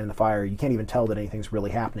 you stand in the fire, you can't even tell that anything's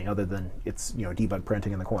really happening other than it's, you know, debug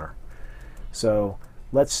printing in the corner. So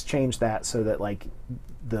let's change that so that, like,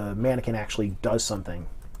 the mannequin actually does something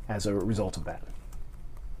as a result of that.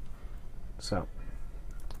 So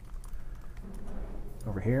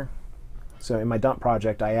over here. So in my dump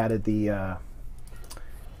project, I added the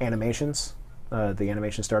animations, the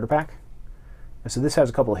animation starter pack. And so this has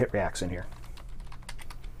a couple of hit reacts in here.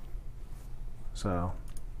 So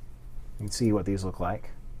you can see what these look like.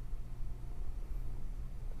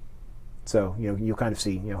 So, you know, you'll kind of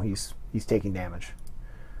see, you know, he's taking damage.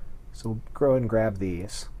 So we'll go ahead and grab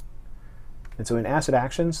these. And so in Asset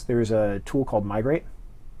Actions, there's a tool called Migrate.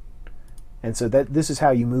 And so this is how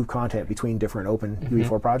you move content between different open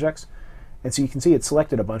UE4 projects. And so you can see it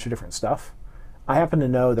selected a bunch of different stuff. I happen to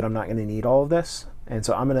know that I'm not going to need all of this, and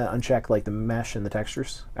so I'm going to uncheck like the mesh and the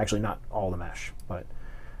textures. Actually, not all the mesh, but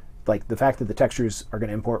like the fact that the textures are going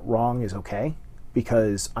to import wrong is okay,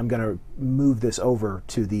 because I'm going to move this over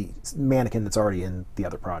to the mannequin that's already in the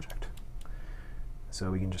other project. So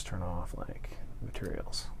we can just turn off like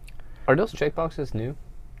materials. Are those checkboxes new?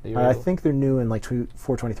 I think they're new in like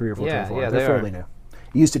 423 or 424. Yeah, they're fairly new.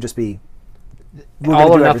 It used to just be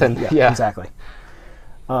all or nothing. Yeah, exactly.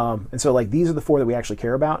 And so like these are the four that we actually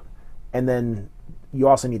care about, and then you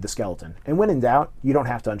also need the skeleton. And when in doubt, you don't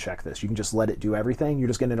have to uncheck this. You can just let it do everything. You're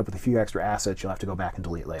just going to end up with a few extra assets you'll have to go back and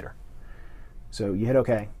delete later. So you hit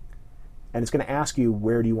OK, and it's going to ask you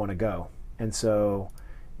where do you want to go. And so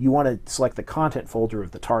you want to select the content folder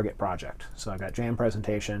of the target project. So I've got Jam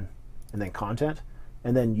Presentation and then Content.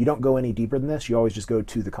 And then you don't go any deeper than this. You always just go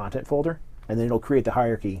to the content folder, and then it'll create the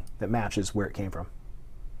hierarchy that matches where it came from.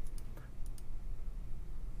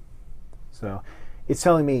 So it's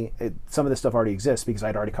telling me some of this stuff already exists because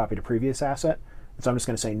I'd already copied a previous asset. And so I'm just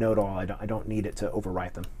going to say no to all. I don't need it to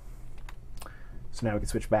overwrite them. So now we can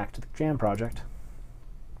switch back to the Jam project.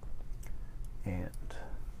 And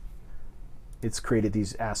it's created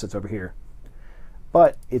these assets over here.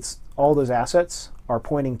 But it's all those assets are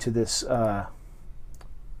pointing to this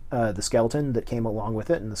the skeleton that came along with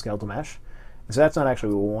it and the skeletal mesh. And so that's not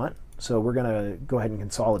actually what we want. So we're going to go ahead and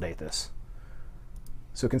consolidate this.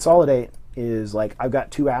 So consolidate is like I've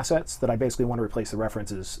got two assets that I basically want to replace the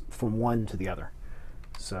references from one to the other.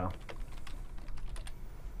 So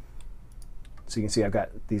So you can see I've got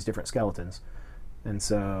these different skeletons. And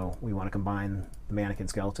so we want to combine the mannequin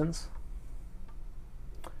skeletons.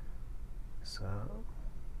 So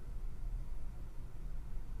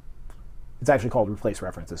it's actually called replace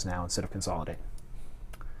references now instead of consolidate.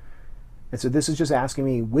 And so this is just asking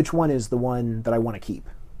me which one is the one that I want to keep.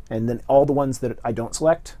 And then all the ones that I don't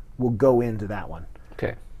select will go into that one.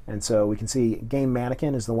 Okay. And so we can see game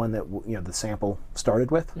mannequin is the one that the sample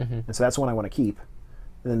started with. And so that's the one I want to keep.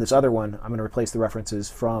 And then this other one, I'm going to replace the references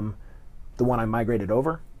from the one I migrated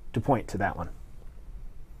over to point to that one.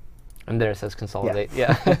 And there it says consolidate.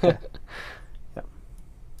 Yeah. Yep.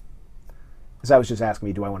 So that was just asking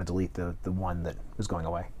me, do I want to delete the one that was going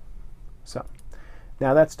away? So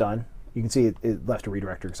now that's done. You can see it left a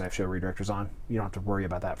redirector because I have show redirectors on. You don't have to worry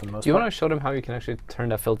about that for the most part. Do you want to show them how you can actually turn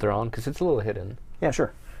that filter on? Because it's a little hidden. Yeah,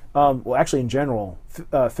 sure. Well, actually, in general,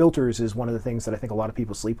 filters is one of the things that I think a lot of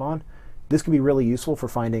people sleep on. This can be really useful for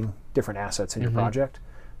finding different assets in your project.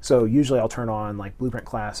 So usually I'll turn on like blueprint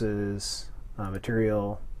classes,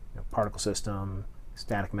 material, particle system,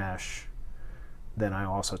 static mesh. Then I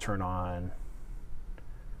also turn on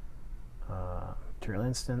material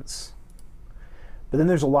instance. But then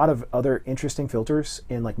there's a lot of other interesting filters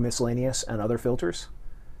in like miscellaneous and other filters.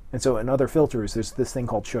 And so in other filters, there's this thing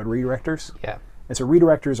called showed redirectors. Yeah. And so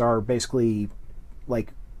redirectors are basically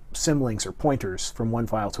like symlinks or pointers from one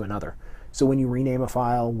file to another. So when you rename a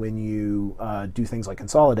file, when you do things like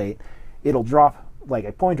consolidate, it'll drop like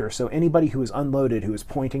a pointer. So anybody who is unloaded who is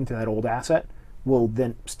pointing to that old asset will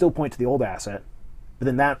then still point to the old asset, but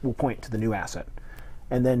then that will point to the new asset.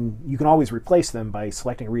 And then you can always replace them by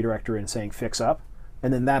selecting a redirector and saying fix up,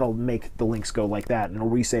 and then that'll make the links go like that, and it'll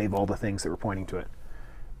resave all the things that were pointing to it.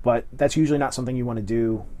 But that's usually not something you want to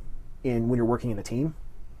do when you're working in a team,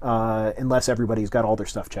 unless everybody's got all their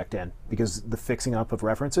stuff checked in, because the fixing up of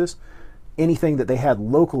references, anything that they had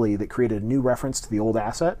locally that created a new reference to the old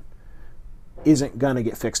asset isn't going to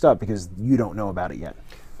get fixed up because you don't know about it yet.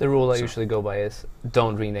 The rule I usually go by is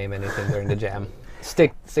don't rename anything during the jam.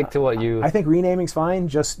 Stick to what you... I think renaming's fine,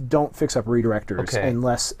 just don't fix up redirectors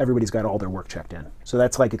unless everybody's got all their work checked in. So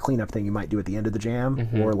that's like a cleanup thing you might do at the end of the jam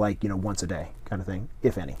or like, once a day kind of thing,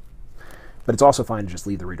 if any. But it's also fine to just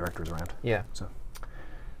leave the redirectors around. Yeah. So,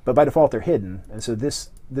 but by default they're hidden, and so this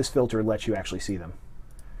filter lets you actually see them.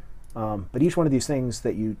 But each one of these things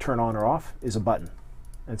that you turn on or off is a button.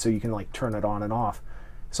 And so you can like turn it on and off.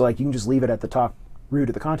 So like you can just leave it at the top root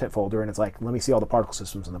of the content folder and it's like, let me see all the particle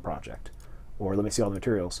systems in the project. Or let me see all the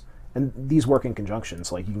materials. And these work in conjunction,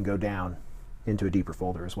 so like you can go down into a deeper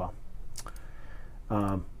folder as well.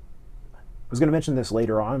 I was going to mention this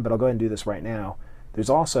later on, but I'll go ahead and do this right now.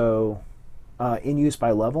 There's also in use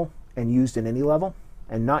by level and used in any level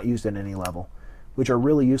and not used in any level, which are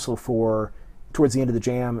really useful for towards the end of the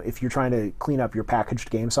jam. If you're trying to clean up your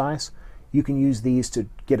packaged game size, you can use these to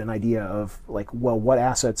get an idea of like, well, what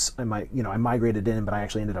assets I migrated in, but I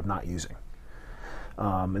actually ended up not using.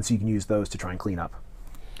 And so you can use those to try and clean up.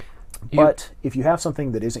 But if you have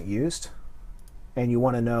something that isn't used and you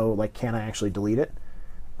want to know, like, can I actually delete it?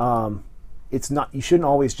 It's not, you shouldn't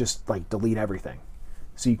always just like delete everything.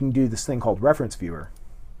 So you can do this thing called reference viewer,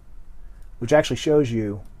 which actually shows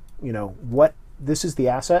you, what this is the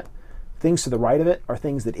asset. Things to the right of it are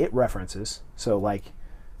things that it references. So like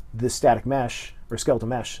this static mesh or skeletal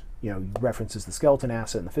mesh, references the skeleton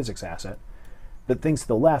asset and the physics asset. But things to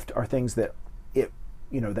the left are things that it,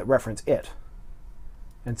 that reference it.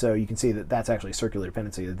 And so you can see that that's actually a circular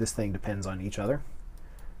dependency, that this thing depends on each other.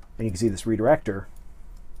 And you can see this redirector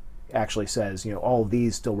actually says, all of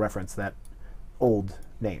these still reference that old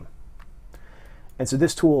name. And so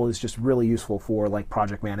this tool is just really useful for like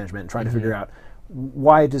project management and trying to figure out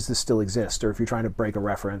why does this still exist, or if you're trying to break a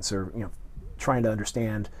reference, or trying to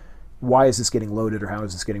understand why is this getting loaded or how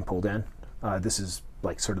is this getting pulled in. This is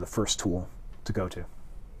like sort of the first tool to go to.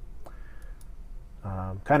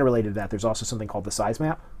 Kind of related to that, there's also something called the size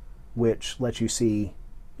map, which lets you see,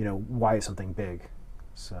 why is something big.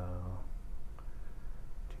 So,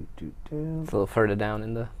 It's a little further down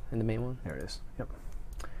in the main one. There it is. Yep.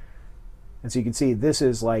 And so you can see this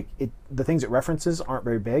is like the things it references aren't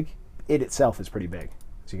very big. It itself is pretty big.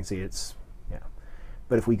 So you can see it's, yeah.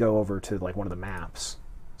 But if we go over to like one of the maps,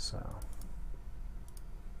 so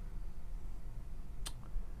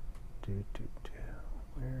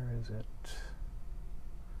where is it?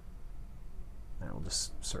 Now we'll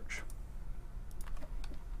just search.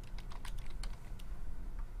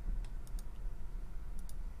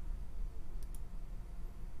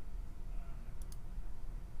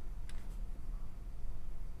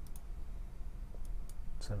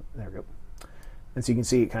 So there we go. And so you can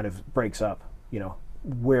see it kind of breaks up,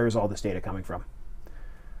 where is all this data coming from?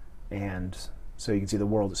 And So you can see the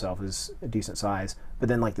world itself is a decent size, but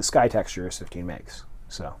then like the sky texture is 15 megs.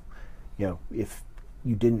 So, you know, if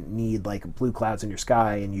you didn't need like blue clouds in your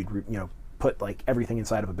sky and you'd, you know, put like everything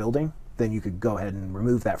inside of a building, then you could go ahead and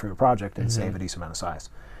remove that from your project and save a decent amount of size.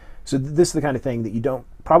 So this is the kind of thing that you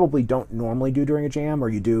probably don't normally do during a jam, or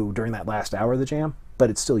you do during that last hour of the jam, but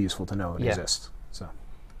it's still useful to know it exists. So,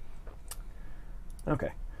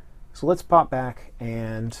 okay. So let's pop back,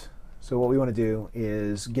 and so what we want to do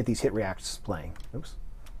is get these hit reacts playing. Oops.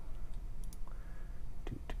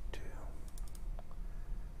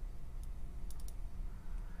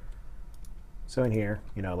 So in here,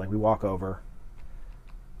 you know, like we walk over,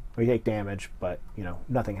 we take damage, but, you know,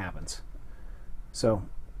 nothing happens. So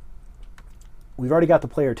we've already got the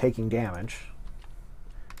player taking damage.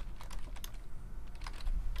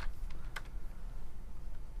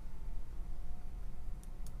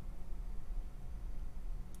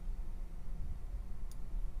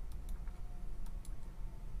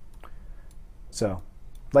 So,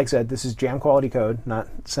 like I said, this is jam quality code, not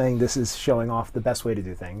saying this is showing off the best way to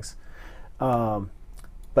do things.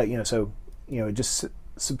 But, you know, so, you know, it just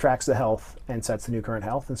subtracts the health and sets the new current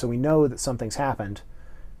health. And so we know that something's happened,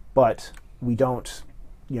 but we don't,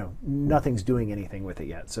 you know, nothing's doing anything with it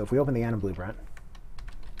yet. So if we open the Anim blueprint.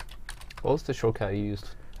 What was the shortcut you used?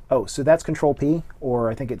 Oh, so that's Control P, or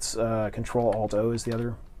I think it's Control Alt O is the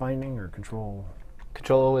other binding, or Control.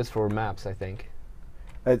 Control O is for maps, I think.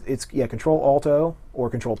 It's, yeah, Control Alt O or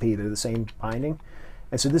Control P. They're the same binding.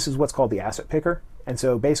 And so this is what's called the asset picker. And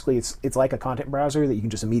so basically it's like a content browser that you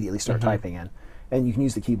can just immediately start typing in. And you can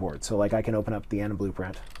use the keyboard. So like I can open up the Anim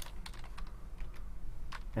blueprint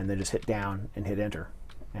and then just hit down and hit enter,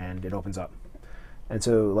 and it opens up. And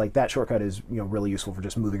so like that shortcut is, you know, really useful for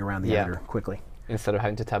just moving around the editor quickly. Instead of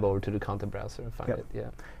having to tab over to the content browser and find it. Yeah.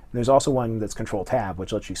 And there's also one that's Control Tab,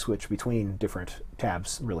 which lets you switch between different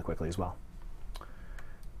tabs really quickly as well.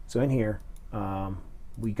 So in here,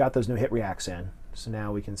 we got those new hit reacts in. So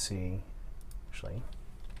now we can see, actually,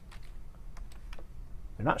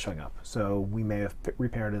 they're not showing up. So we may have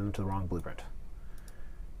reparented them to the wrong blueprint,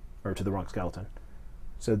 or to the wrong skeleton.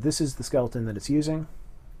 So this is the skeleton that it's using,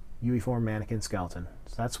 UE-form mannequin skeleton.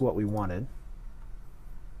 So that's what we wanted.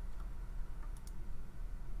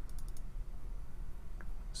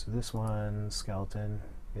 So this one, skeleton,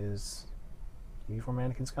 is UE-form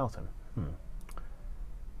mannequin skeleton.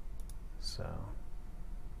 So,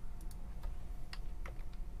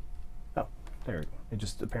 oh, there, it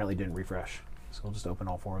just apparently didn't refresh. So we'll just open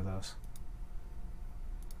all 4 of those.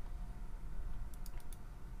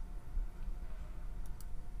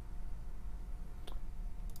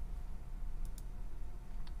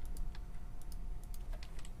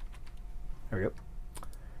 There we go.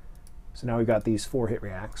 So now we've got these 4 hit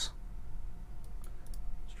reacts.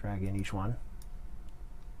 Let's drag in each one.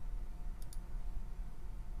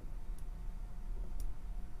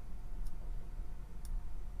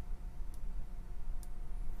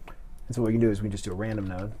 And so what we can do is we can just do a random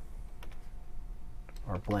node,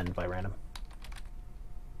 or blend by random.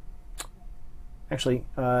 Actually,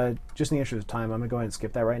 just in the interest of time, I'm going to go ahead and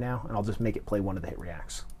skip that right now, and I'll just make it play one of the hit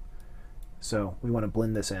reacts. So we want to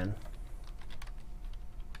blend this in.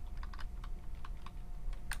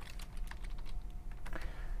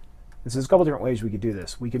 And so there's a couple different ways we could do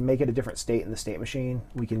this. We can make it a different state in the state machine.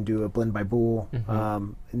 We can do a blend by bool.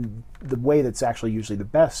 And the way that's actually usually the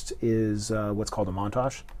best is what's called a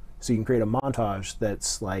montage. So you can create a montage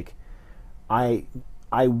that's like, I'm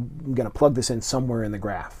going to plug this in somewhere in the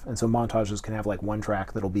graph. And so montages can have like one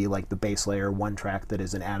track that'll be like the base layer, one track that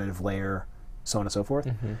is an additive layer, so on and so forth.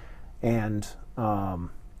 And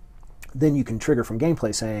then you can trigger from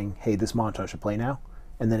gameplay saying, hey, this montage should play now.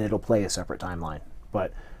 And then it'll play a separate timeline.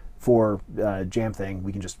 But for jam thing,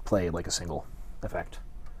 we can just play like a single effect.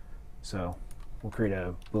 So we'll create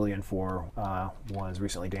a boolean for was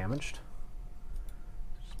recently damaged.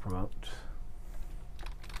 Just promote.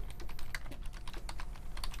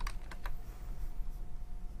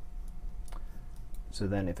 So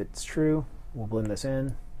then if it's true, we'll blend this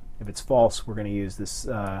in. If it's false, we're going to use this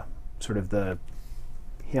sort of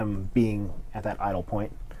him being at that idle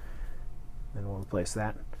point. And we'll replace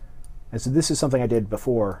that. And so this is something I did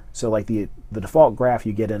before. So like the default graph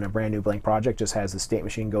you get in a brand new blank project just has the state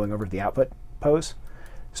machine going over to the output pose.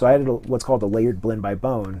 So I added what's called a layered blend by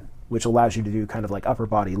bone, which allows you to do kind of like upper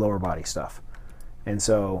body, lower body stuff. And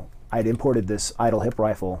so I'd imported this idle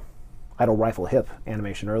rifle hip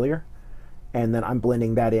animation earlier, and then I'm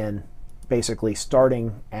blending that in basically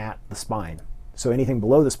starting at the spine. So anything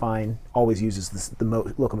below the spine always uses the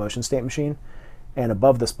locomotion state machine, and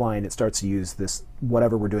above the spine it starts to use this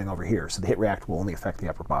whatever we're doing over here. So the hit react will only affect the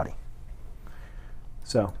upper body.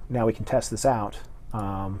 So now we can test this out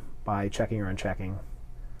by checking or unchecking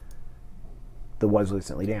the was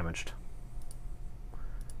recently damaged.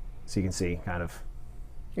 So you can see kind of.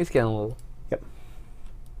 It's getting a little. Yep.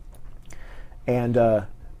 And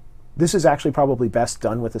this is actually probably best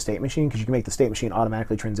done with the state machine, because you can make the state machine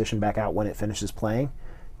automatically transition back out when it finishes playing.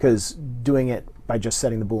 Because doing it by just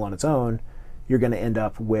setting the bool on its own, you're going to end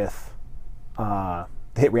up with the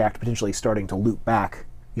hit react potentially starting to loop back,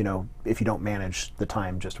 you know, if you don't manage the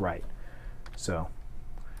time just right. So.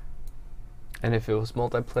 And if it was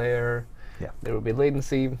multiplayer, yeah, there would be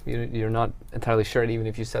latency. You're not entirely sure, even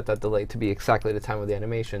if you set that delay to be exactly the time of the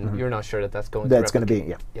animation, you're not sure that that's going to that's going to be,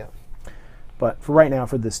 yeah. Yeah. But for right now,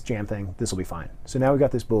 for this jam thing, this will be fine. So now we've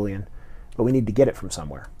got this Boolean, but we need to get it from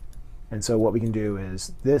somewhere. And so what we can do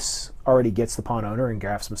is, this already gets the pawn owner and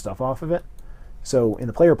grabs some stuff off of it. So in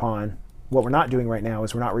the player pawn, what we're not doing right now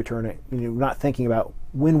is we're not returning, we're not thinking about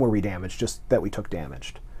when were we damaged, just that we took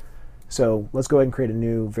damaged. So let's go ahead and create a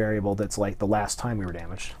new variable that's like the last time we were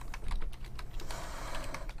damaged.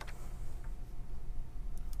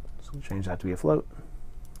 So we'll change that to be a float.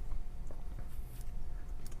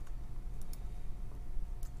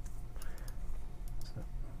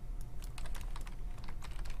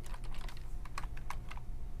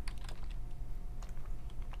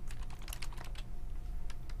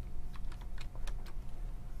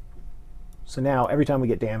 So now, every time we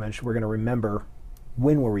get damaged, we're going to remember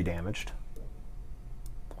when were we damaged.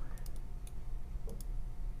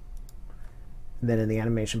 And then in the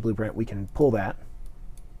animation blueprint, we can pull that.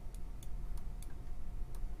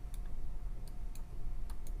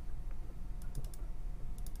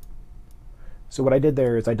 So what I did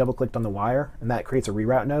there is I double-clicked on the wire, and that creates a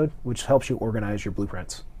reroute node, which helps you organize your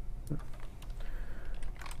blueprints.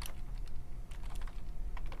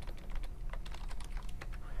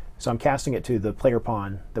 So I'm casting it to the player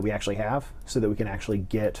pawn that we actually have, so that we can actually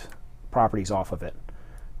get properties off of it.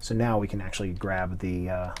 So now we can actually grab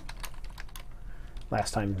the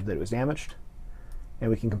last time that it was damaged,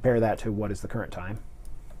 and we can compare that to what is the current time.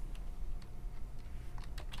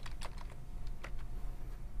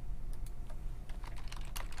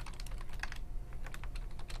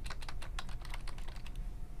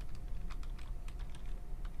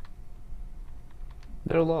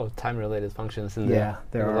 There are a lot of time-related functions in Yeah,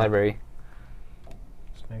 the library.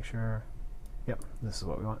 Just make sure. Yep, this is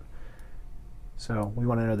what we want. So we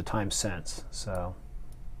want to know the time since. So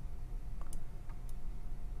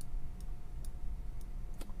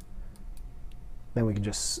then we can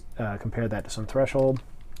just compare that to some threshold.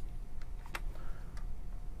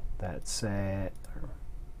 That's it.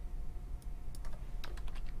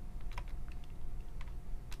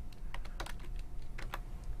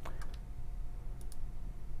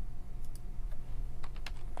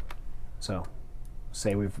 So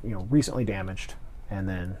say we've recently damaged, and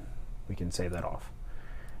then we can save that off.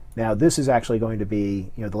 Now this is actually going to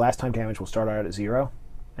be, the last time damage will start out at 0,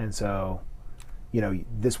 and so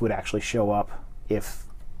this would actually show up if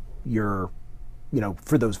you're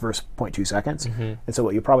for those first 0.2 seconds. And so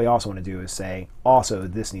what you probably also want to do is say, also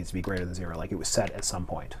this needs to be greater than 0, like it was set at some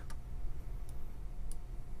point.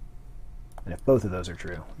 And if both of those are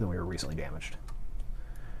true, then we were recently damaged.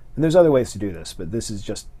 And there's other ways to do this, but this is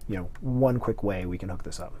just one quick way we can hook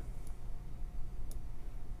this up.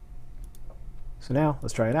 So now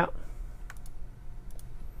let's try it out.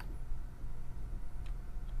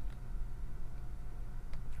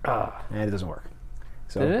 And it doesn't work.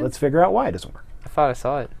 So let's figure out why it doesn't work. I thought I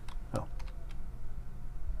saw it. Oh.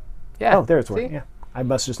 Yeah. Oh, there it's working. See? Yeah. I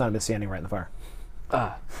must just not have been standing right in the fire.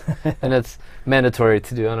 And it's mandatory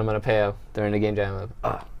to do onomatopoeia during the game jam.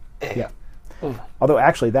 Yeah. Although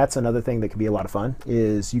actually that's another thing that can be a lot of fun,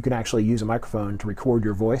 is you can actually use a microphone to record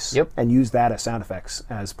your voice and use that as sound effects,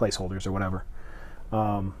 as placeholders or whatever.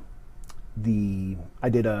 I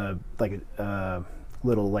did a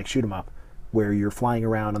little shoot 'em up where you're flying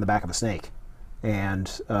around on the back of a snake,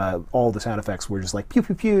 and all the sound effects were just like pew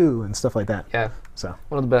pew pew and stuff like that. Yeah. So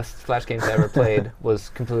one of the best Flash games I ever played was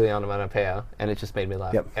completely onomatopoeia, and it just made me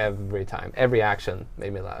laugh every time. Every action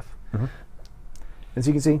made me laugh. And so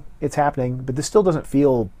you can see it's happening, but this still doesn't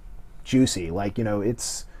feel juicy. Like,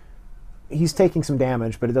 he's taking some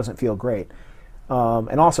damage, but it doesn't feel great.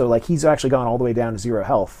 And also, he's actually gone all the way down to 0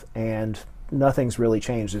 health, and nothing's really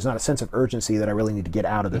changed. There's not a sense of urgency that I really need to get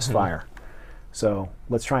out of this fire. So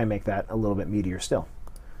let's try and make that a little bit meatier still.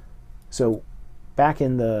 So back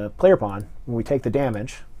in the player pawn, when we take the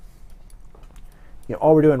damage,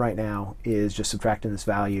 all we're doing right now is just subtracting this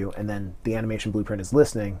value, and then the animation blueprint is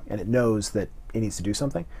listening, and it knows that it needs to do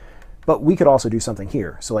something. But we could also do something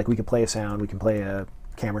here. So we could play a sound, we can play a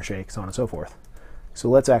camera shake, so on and so forth. So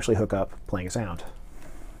let's actually hook up playing a sound.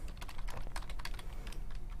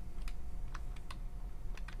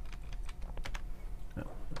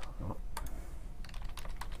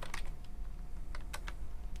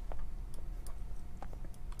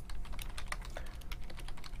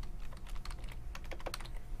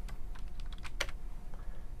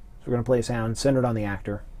 So we're going to play a sound, send it on the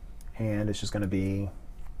actor, and it's just going to be,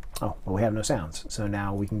 oh, well, we have no sounds. So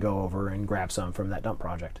now we can go over and grab some from that dump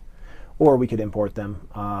project. Or we could import them.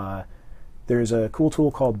 There's a cool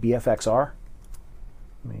tool called BFXR.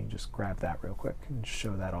 Let me just grab that real quick and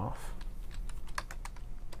show that off.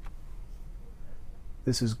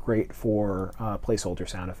 This is great for placeholder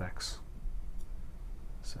sound effects.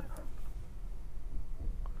 So.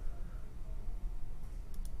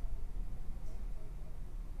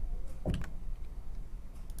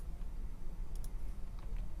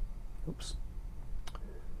 Oops.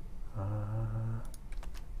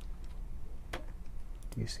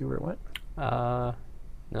 Do you see where it went?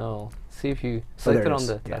 No. See if you select it on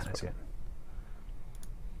the yeah, taskbar. I see it.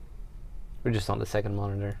 We're just on the second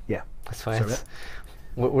monitor. Yeah. That's fine. So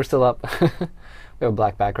We're still up. We have a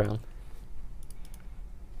black background.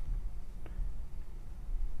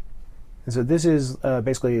 And so this is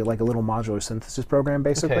basically like a little modular synthesis program,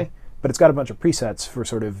 basically. Okay. But it's got a bunch of presets for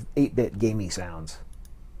sort of 8-bit gamey sounds.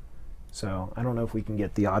 So I don't know if we can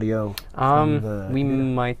get the audio from the we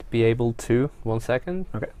might be able to. 1 second.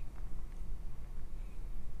 Okay.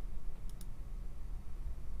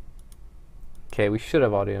 Okay, we should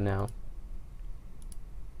have audio now.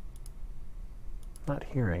 Not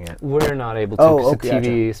hearing it. We're not able to Oh, because okay, the TV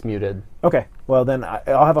gotcha. is muted. Okay. Well, then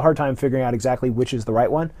I'll have a hard time figuring out exactly which is the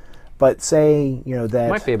right one. But say, you know, that...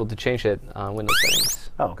 Might be able to change it on Windows settings.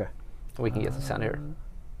 Oh, okay. We can get the sound here.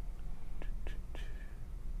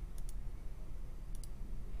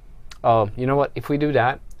 Oh, you know what? If we do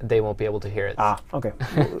that, they won't be able to hear it. Ah, okay.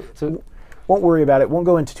 So Won't worry about it. Won't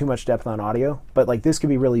go into too much depth on audio, but like this could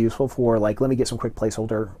be really useful for like, let me get some quick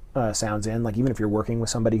placeholder sounds in. Like even if you're working with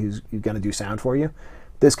somebody who's going to do sound for you,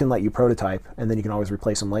 this can let you prototype, and then you can always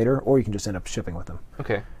replace them later, or you can just end up shipping with them.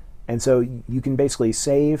 okay. And so you can basically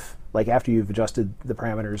save, like after you've adjusted the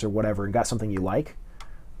parameters or whatever and got something you like,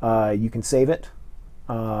 you can save it,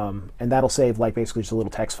 and that'll save like basically just a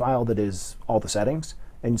little text file that is all the settings,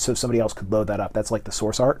 and so somebody else could load that up. That's like the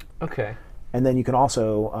source art. Okay. And then you can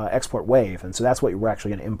also export WAV, and so that's what we're actually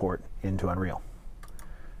going to import into Unreal.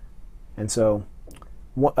 And so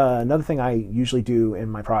another thing I usually do in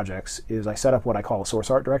my projects is I set up what I call a source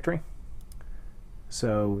art directory.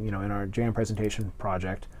 So, you know, in our Jam presentation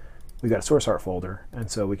project, we've got a source art folder,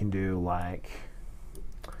 and so we can do like,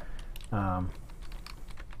 so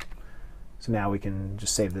now we can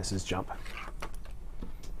just save this as jump.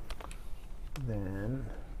 Then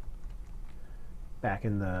back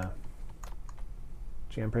in the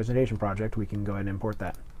Jam presentation project, we can go ahead and import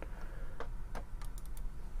that.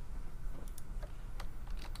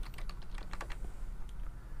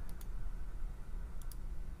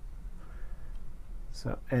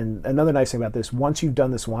 So, and another nice thing about this, once you've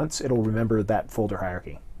done this once, it'll remember that folder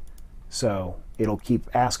hierarchy. So it'll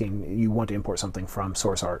keep asking, you want to import something from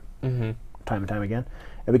source art time and time again.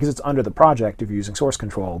 And because it's under the project, if you're using source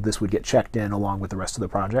control, this would get checked in along with the rest of the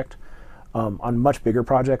project. On much bigger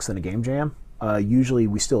projects than a game jam, usually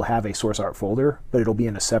we still have a source art folder, but it'll be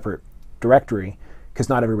in a separate directory because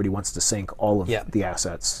not everybody wants to sync all of the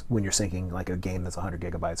assets when you're syncing like a game that's 100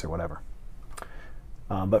 gigabytes or whatever.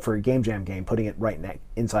 But for a game jam game, putting it right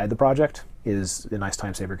inside the project is a nice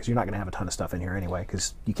time saver because you're not going to have a ton of stuff in here anyway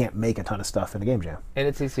because you can't make a ton of stuff in a game jam. And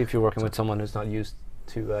it's easy if you're working with someone who's not used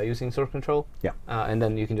to using source control. Yeah. And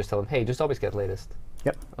then you can just tell them, hey, just always get latest.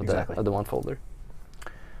 Yep, of exactly. the one folder.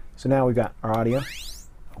 So now we've got our audio.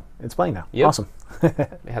 It's playing now. Yep. Awesome.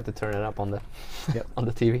 We have to turn it up on the on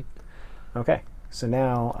the TV. Okay. So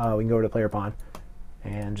now we can go over to Player Pawn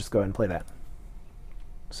and just go ahead and play that.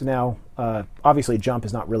 So now, obviously, jump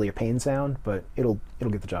is not really a pain sound, but it'll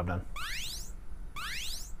get the job done.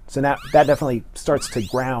 So now that definitely starts to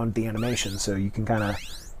ground the animation, so you can kind of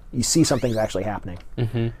you see something's actually happening.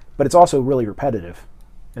 But it's also really repetitive,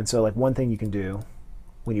 and so like one thing you can do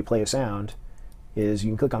when you play a sound is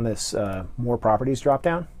you can click on this More Properties drop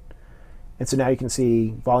down, and so now you can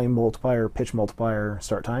see volume multiplier, pitch multiplier,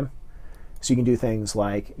 start time. So you can do things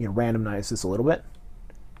like randomize this a little bit.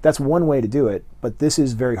 That's one way to do it, but this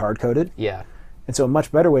is very hard-coded. Yeah. And so a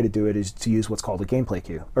much better way to do it is to use what's called a gameplay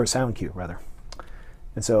cue, or a sound cue, rather.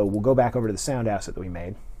 And so we'll go back over to the sound asset that we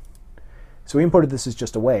made. So we imported this as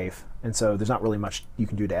just a wave, and so there's not really much you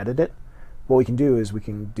can do to edit it. What we can do is we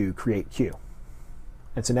can do create cue.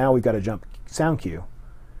 And so now we've got a jump sound cue.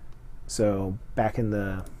 So back in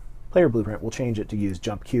the player blueprint, we'll change it to use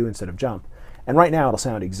jump cue instead of jump. And right now it'll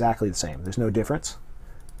sound exactly the same. There's no difference.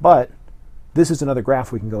 But this is another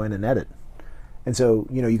graph we can go in and edit. And so,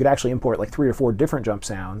 you could actually import like 3 or 4 different jump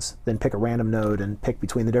sounds, then pick a random node and pick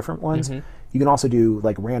between the different ones. You can also do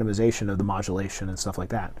like randomization of the modulation and stuff like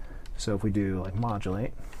that. So if we do like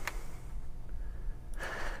modulate,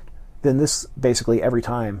 then this basically every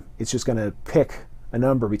time it's just going to pick a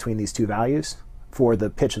number between these two values for the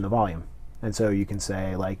pitch and the volume. And so you can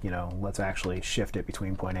say, like, let's actually shift it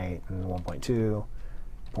between 0.8 and 1.2,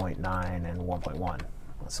 0.9 and 1.1,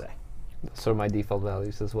 let's say. Those are my default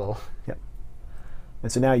values as well. Yep.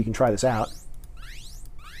 And so now you can try this out.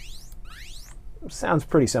 Sounds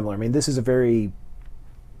pretty similar. I mean, this is a very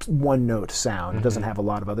one-note sound. It doesn't have a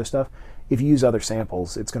lot of other stuff. If you use other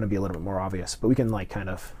samples, it's going to be a little bit more obvious. But we can like kind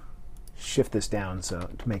of shift this down so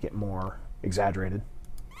to make it more exaggerated.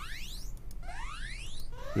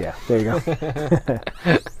 Yeah, there you go.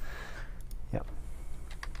 Yep.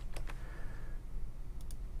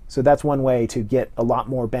 So that's one way to get a lot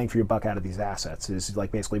more bang for your buck out of these assets, is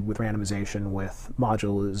like basically with randomization, with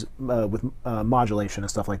modulation and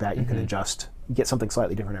stuff like that. You can adjust, get something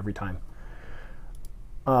slightly different every time.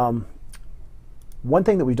 One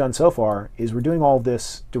thing that we've done so far is we're doing all of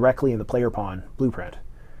this directly in the player pawn blueprint.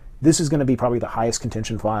 This is going to be probably the highest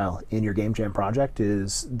contention file in your Game Jam project,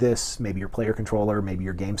 is this, maybe your player controller, maybe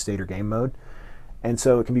your game state or game mode. And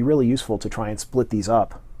so it can be really useful to try and split these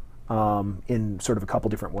up in sort of a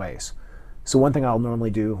couple different ways. So one thing I'll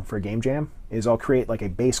normally do for a Game Jam is I'll create like a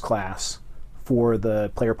base class for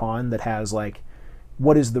the player pawn that has like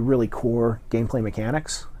what is the really core gameplay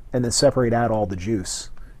mechanics, and then separate out all the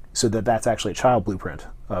juice so that that's actually a child blueprint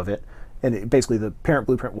of it. And basically the parent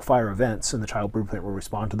blueprint will fire events and the child blueprint will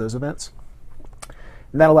respond to those events.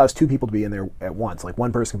 And that allows two people to be in there at once. Like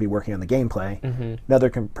one person can be working on the gameplay, another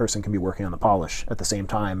person can be working on the polish at the same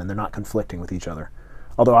time, and they're not conflicting with each other.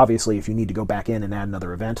 Although obviously if you need to go back in and add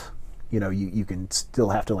another event, you can still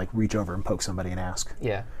have to like reach over and poke somebody and ask.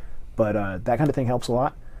 Yeah. But that kind of thing helps a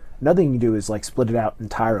lot. Another thing you can do is like split it out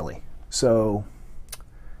entirely. So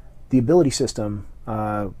the ability system,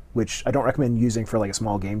 which I don't recommend using for like a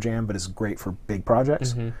small game jam, but is great for big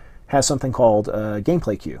projects, has something called a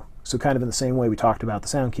gameplay queue. So kind of in the same way we talked about the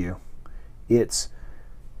sound queue, it's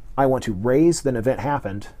I want to raise that an event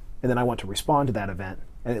happened, and then I want to respond to that event,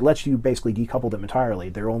 and it lets you basically decouple them entirely.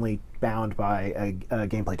 They're only bound by a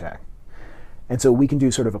gameplay tag. And so we can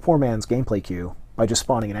do sort of a poor man's gameplay queue by just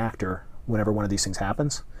spawning an actor whenever one of these things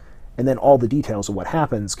happens, and then all the details of what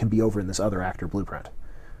happens can be over in this other actor blueprint.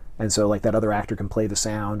 And so like that other actor can play the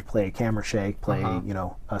sound, play a camera shake, play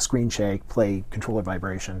a screen shake, play controller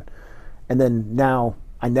vibration. And then now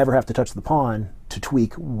I never have to touch the pawn to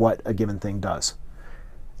tweak what a given thing does.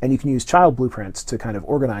 And you can use child blueprints to kind of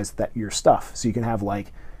organize your stuff. So you can have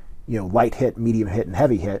like, light hit, medium hit, and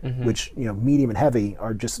heavy hit, which, medium and heavy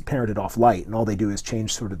are just parented off light, and all they do is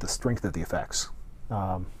change sort of the strength of the effects.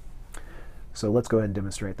 So let's go ahead and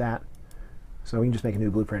demonstrate that. So we can just make a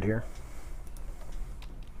new blueprint here.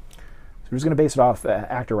 We're just going to base it off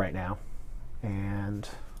actor right now, and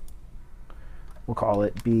we'll call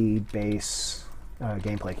it B base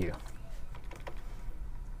gameplay queue.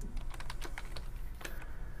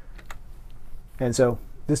 And so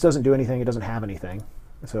this doesn't do anything, it doesn't have anything.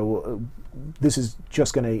 So this is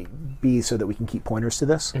just going to be so that we can keep pointers to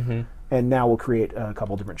this. And now we'll create a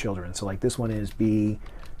couple different children. So like this one is B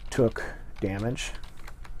took damage.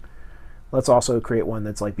 Let's also create one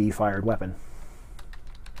that's like B fired weapon.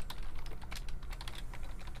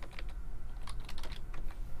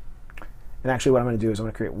 And actually what I'm going to do is I'm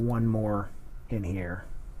going to create one more in here.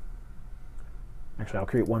 Actually, I'll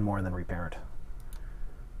create one more and then reparent.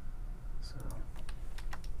 So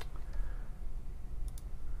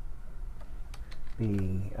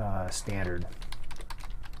be standard.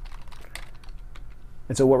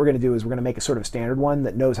 And so what we're going to do is we're going to make a sort of standard one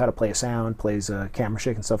that knows how to play a sound, plays a camera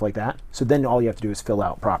shake and stuff like that. So then all you have to do is fill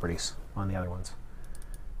out properties on the other ones.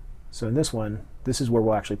 So in this one, this is where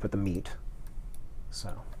we'll actually put the meat.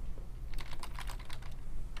 So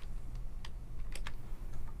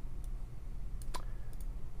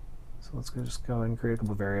let's just go ahead and create a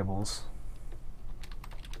couple of variables.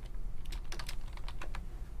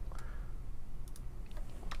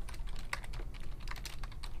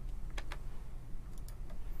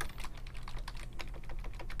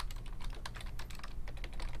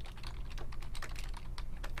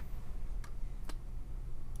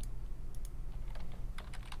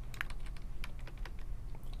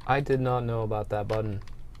 I did not know about that button.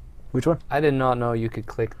 Which one? I did not know you could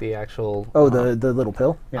click the actual... Oh, the little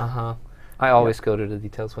pill? Yeah. I always go to the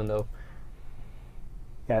details window.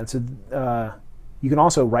 Yeah, and so you can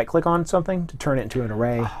also right-click on something to turn it into an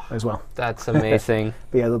array as well. That's amazing.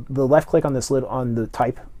 But yeah, the left-click on this on the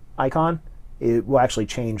type icon, it will actually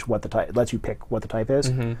change what the type... It lets you pick what the type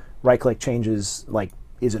is. Right-click changes, like,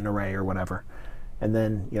 is it an array or whatever. And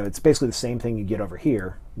then, it's basically the same thing you get over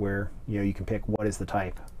here, where, you can pick what is the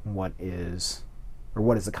type, and what is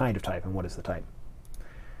the kind of type, and what is the type.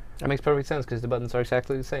 That makes perfect sense because the buttons are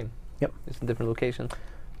exactly the same. Yep. Just in different locations.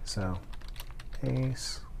 So,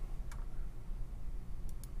 pace.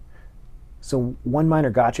 So one minor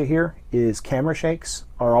gotcha here is camera shakes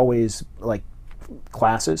are always like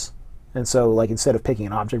classes. And so like instead of picking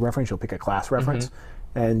an object reference, you'll pick a class reference.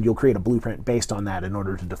 And you'll create a blueprint based on that in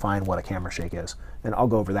order to define what a camera shake is. And I'll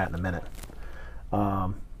go over that in a minute.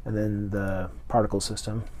 And then the particle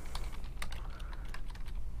system.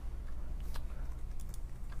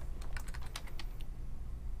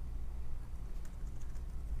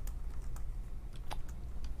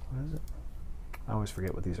 What is it? I always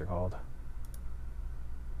forget what these are called.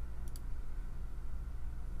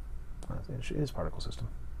 It is particle system.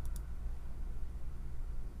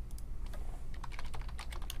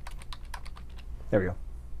 There we go.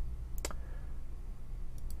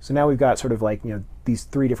 So now we've got sort of like, these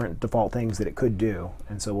 3 different default things that it could do.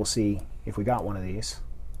 And so we'll see if we got one of these.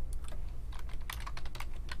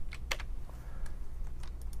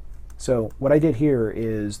 So what I did here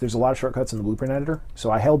is there's a lot of shortcuts in the blueprint editor.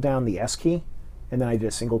 So I held down the S key and then I did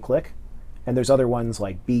a single click. And there's other ones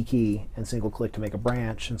like B key and single click to make a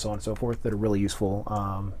branch and so on and so forth that are really useful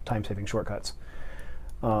time-saving shortcuts.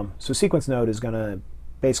 So sequence node is going to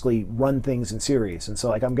basically run things in series. And so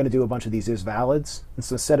like I'm going to do a bunch of these is valids. And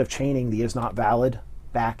so instead of chaining the is not valid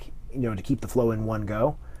back, to keep the flow in one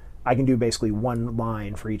go, I can do basically one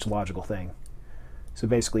line for each logical thing. So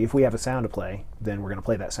basically if we have a sound to play, then we're going to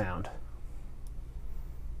play that sound.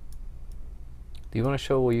 Do you want to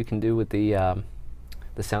show what you can do with the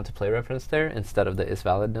sound to play reference there instead of the is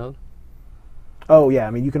valid node? Oh yeah,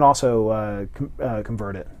 I mean you can also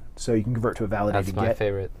convert it. So you can convert to a validated get. That's my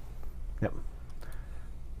favorite. Yep.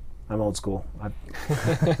 I'm old school.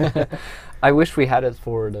 I wish we had it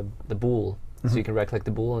for the bool, so you can right-click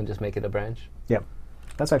the bool and just make it a branch. Yep.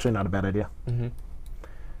 That's actually not a bad idea. Mm-hmm.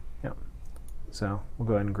 Yep. So we'll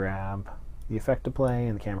go ahead and grab the effect to play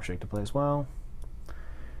and the camera shake to play as well.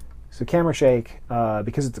 So camera shake,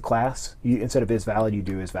 because it's a class, instead of is valid, you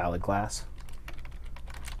do is valid class,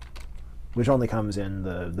 which only comes in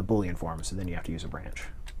the Boolean form, so then you have to use a branch.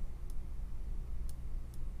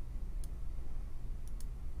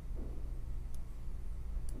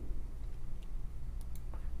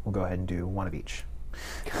 We'll go ahead and do one of each.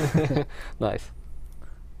 Nice.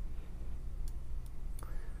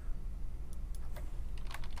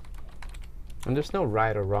 And there's no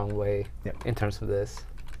right or wrong way in terms of this.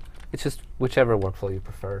 It's just whichever workflow you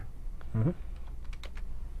prefer. Mm-hmm.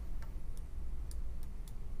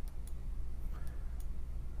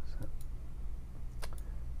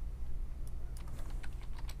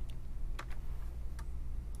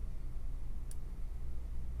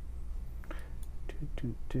 We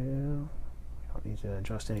don't need to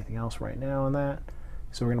adjust anything else right now on that.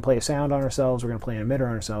 So we're going to play a sound on ourselves, we're going to play an emitter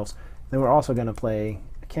on ourselves, then we're also going to play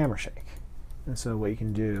a camera shake. And so what you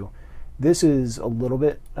can do, this is a little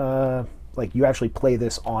bit like you actually play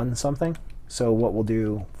this on something. So what we'll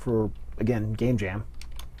do for, again, Game Jam,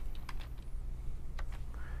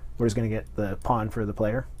 we're just going to get the pawn for the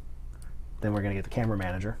player, then we're going to get the camera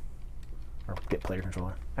manager, or get player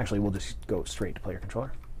controller. Actually, we'll just go straight to player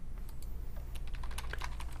controller.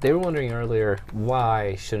 They were wondering earlier,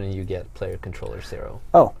 why shouldn't you get player controller 0?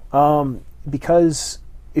 Oh, because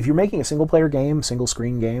if you're making a single player game, single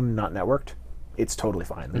screen game, not networked, it's totally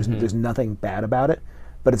fine. There's nothing bad about it,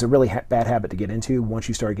 but it's a really bad habit to get into once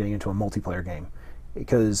you start getting into a multiplayer game.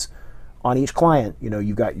 Because on each client,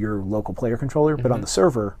 you've got your local player controller, but on the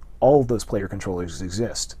server, all of those player controllers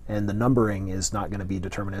exist, and the numbering is not going to be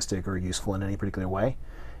deterministic or useful in any particular way.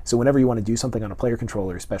 So whenever you want to do something on a player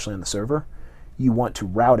controller, especially on the server, you want to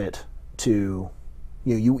route it to,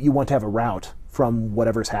 you want to have a route from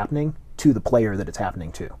whatever's happening to the player that it's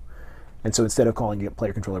happening to. And so instead of calling it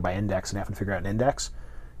player controller by index and having to figure out an index,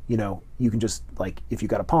 you can just, like, if you've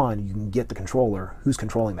got a pawn, you can get the controller who's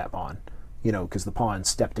controlling that pawn, because the pawn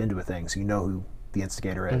stepped into a thing, so you know who the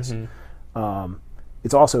instigator is.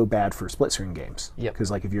 It's also bad for split screen games, because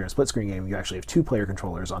like if you're in a split screen game, you actually have 2 player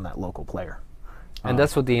controllers on that local player. And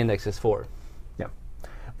that's what the index is for. Yeah.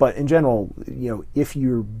 But in general, if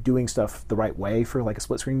you're doing stuff the right way for like a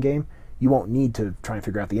split screen game, you won't need to try and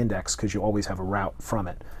figure out the index because you always have a route from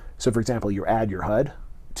it. So for example, you add your HUD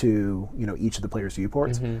to each of the player's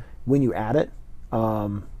viewports. When you add it,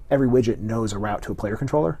 every widget knows a route to a player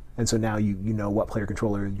controller, and so now you know what player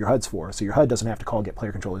controller your HUD's for. So your HUD doesn't have to call get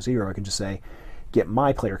player controller 0. It can just say get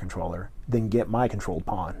my player controller, then get my controlled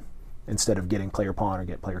pawn, instead of getting player pawn or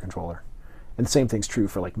get player controller. And the same thing's true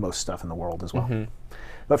for like most stuff in the world as well.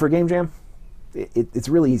 But for Game Jam, it's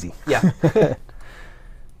really easy. Yeah.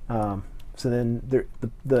 So then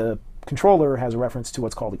the controller has a reference to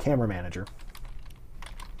what's called a camera manager.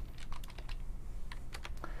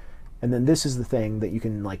 And then this is the thing that you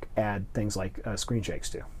can like add things like screen shakes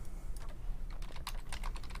to.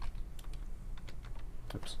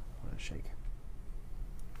 Oops, what a shake.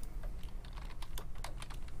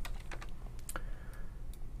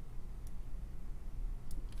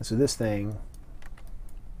 And so this thing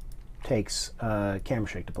takes camera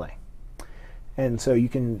shake to play. And so you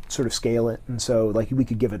can sort of scale it, and so like we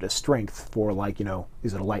could give it a strength for like, you know,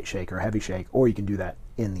 is it a light shake or a heavy shake, or you can do that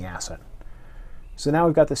in the asset. So now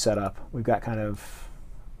we've got this set up, we've got kind of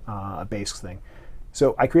a base thing.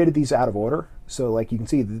 So I created these out of order, so like you can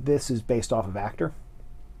see this is based off of actor,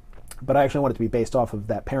 but I actually want it to be based off of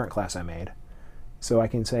that parent class I made. So I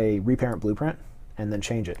can say reparent blueprint and then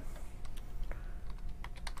change it.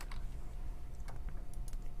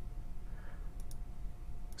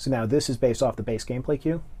 So now this is based off the base gameplay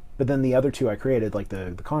cue, but then the other two I created, like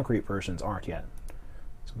the concrete versions, aren't yet.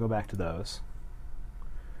 So go back to those.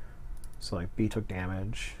 So like B took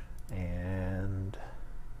damage, and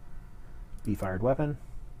B fired weapon.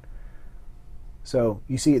 So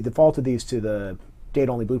you see it defaulted these to the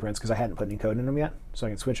data-only blueprints because I hadn't put any code in them yet, so I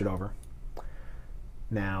can switch it over.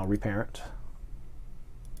 Now reparent.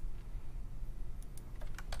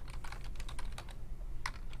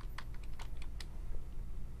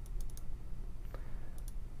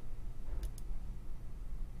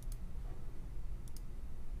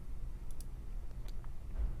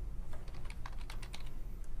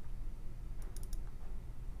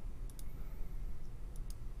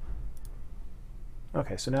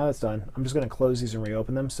 Okay, so now that's done. I'm just going to close these and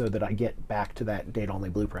reopen them so that I get back to that data-only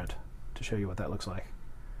blueprint to show you what that looks like.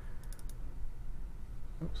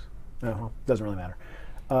 Oops. No, well, doesn't really matter.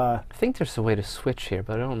 I think there's a way to switch here,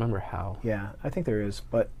 but I don't remember how. Yeah, I think there is.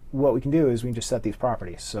 But what we can do is we can just set these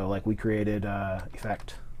properties. So like we created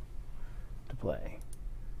effect to play.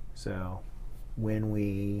 So when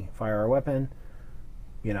we fire our weapon,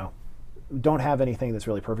 you know, don't have anything that's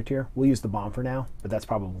really perfect here. We'll use the bomb for now, but that's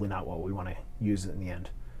probably not what we want to use in the end.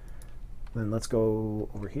 Then let's go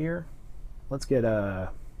over here. Let's get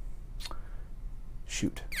a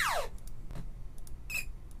shoot.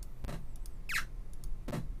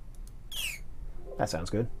 That sounds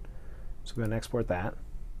good. So we're going to export that.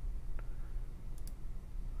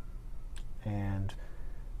 And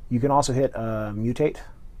you can also hit mutate,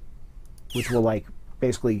 which will like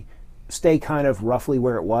basically stay kind of roughly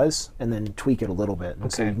where it was and then tweak it a little bit. And okay.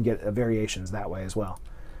 So you can get variations that way as well.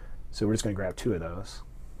 So we're just going to grab 2 of those.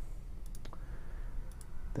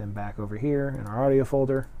 Then back over here in our audio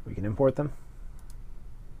folder, we can import them.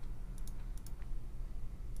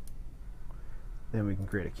 Then we can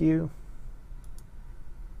create a cue.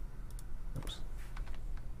 Oops.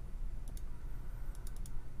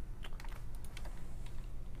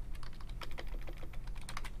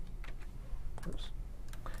 Oops.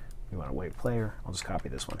 We want to wait player. I'll just copy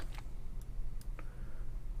this one.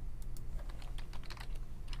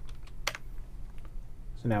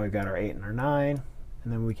 So now we've got our 8 and our 9,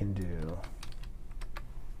 and then we can do,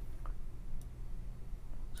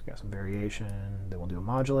 so got some variation, then we'll do a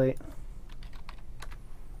modulate.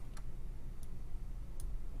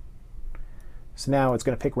 So now it's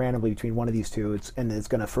going to pick randomly between one of these two, and it's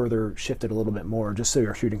going to further shift it a little bit more, just so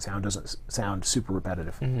your shooting sound doesn't sound super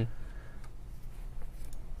repetitive. Mm-hmm.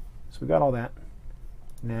 So we've got all that.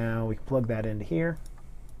 Now we can plug that into here.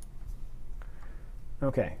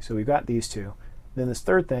 Okay, so we've got these two. Then this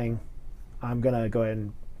third thing, I'm going to go ahead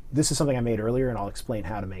and, this is something I made earlier, and I'll explain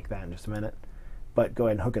how to make that in just a minute. But go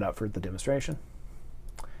ahead and hook it up for the demonstration.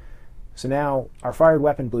 So now our fired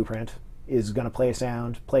weapon blueprint is going to play a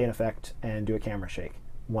sound, play an effect, and do a camera shake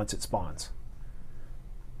once it spawns.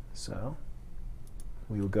 So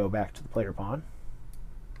we will go back to the player pawn.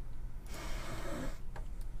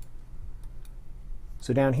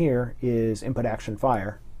 So down here is input action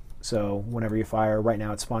fire. So whenever you fire, right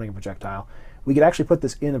now it's spawning a projectile. We could actually put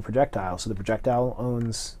this in the projectile, so the projectile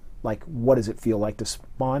owns, like, what does it feel like to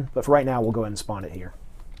spawn. But for right now, we'll go ahead and spawn it here.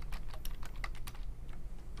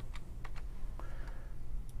 So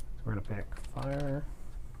we're going to pick fire.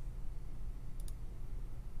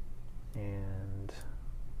 And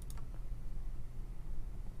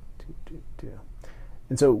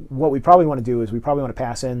And so what we probably want to do is we probably want to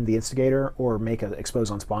pass in the instigator or make an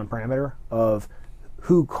expose on spawn parameter of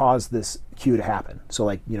who caused this queue to happen. So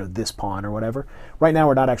like, you know, this pawn or whatever. Right now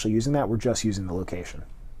we're not actually using that, we're just using the location.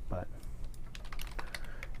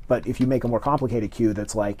 But if you make a more complicated queue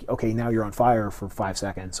that's like, okay, now you're on fire for 5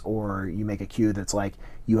 seconds, or you make a queue that's like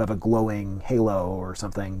you have a glowing halo or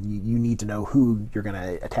something, you need to know who you're going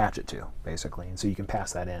to attach it to, basically. And so you can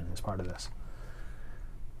pass that in as part of this.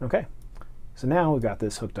 Okay, so now we've got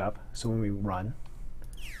this hooked up. So when we run,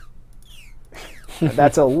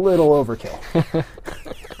 That's a little overkill.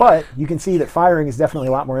 But you can see that firing is definitely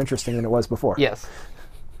a lot more interesting than it was before. Yes.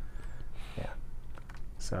 Yeah.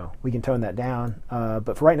 So we can tone that down.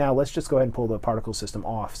 But for right now, let's just go ahead and pull the particle system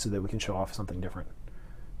off so that we can show off something different.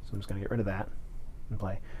 So I'm just going to get rid of that and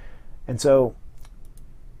play. And so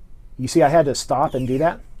you see I had to stop and do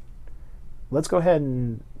that. Let's go ahead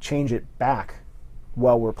and change it back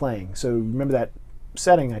while we're playing. So remember that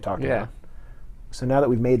setting I talked about? So now that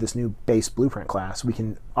we've made this new base blueprint class, we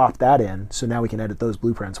can opt that in, so now we can edit those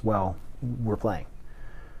blueprints while we're playing.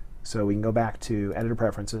 So we can go back to Editor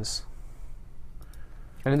Preferences.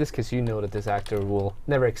 And in this case, you know that this actor will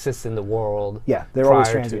never exist in the world. Yeah, they're always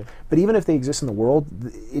transient. But even if they exist in the world,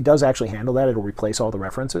 it does actually handle that. It'll replace all the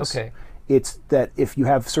references. Okay. It's that if you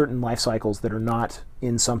have certain life cycles that are not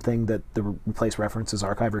in something that the replace references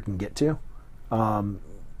archiver can get to,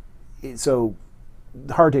 so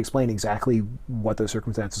hard to explain exactly what those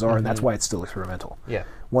circumstances are, and that's why it's still experimental. Yeah.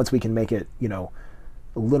 Once we can make it, a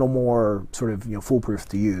little more sort of foolproof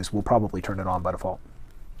to use, we'll probably turn it on by default.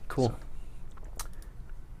 Cool. So,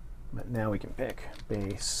 but now we can pick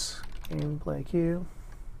base gameplay queue.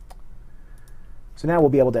 So now we'll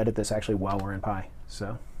be able to edit this actually while we're in Pi.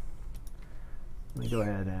 So let me go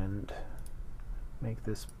ahead and make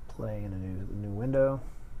this play in a new window.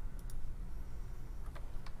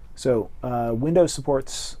 So Windows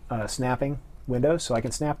supports snapping windows, so I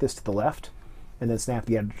can snap this to the left and then snap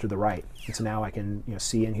the editor to the right. And so now I can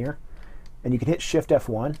see in here. And you can hit Shift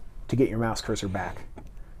F1 to get your mouse cursor back,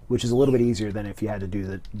 which is a little bit easier than if you had to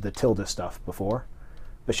do the tilde stuff before.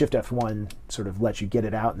 But Shift F1 sort of lets you get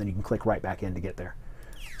it out, and then you can click right back in to get there.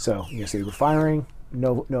 So you can see we're firing,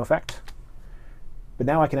 no effect. But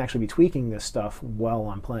now I can actually be tweaking this stuff while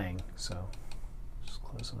I'm playing. So just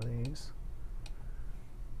close some of these.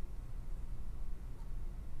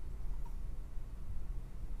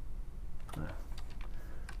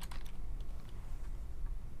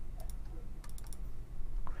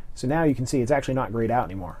 So now you can see it's actually not grayed out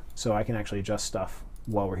anymore. So I can actually adjust stuff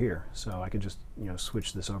while we're here. So I could just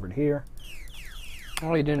switch this over to here.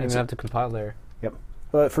 Oh, you didn't even have to compile there. Yep.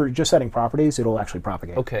 But for just setting properties, it'll actually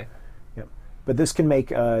propagate. Okay. Yep. But this can make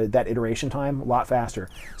that iteration time a lot faster.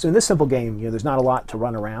 So in this simple game, there's not a lot to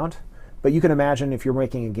run around. But you can imagine if you're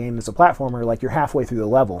making a game that's a platformer, like you're halfway through the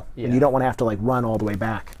level, and you don't want to have to run all the way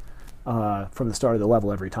back from the start of the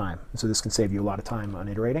level every time. So this can save you a lot of time on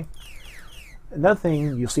iterating. Another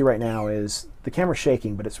thing you'll see right now is the camera's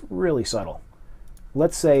shaking, but it's really subtle.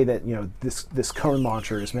 Let's say that this cone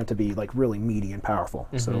launcher is meant to be really meaty and powerful.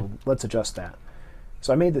 So let's adjust that.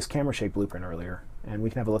 So I made this camera shake blueprint earlier, and we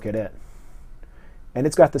can have a look at it. And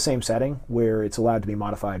it's got the same setting where it's allowed to be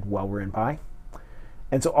modified while we're in Pi.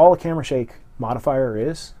 And so all a camera shake modifier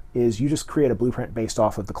is you just create a blueprint based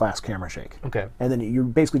off of the class camera shake. Okay. And then you're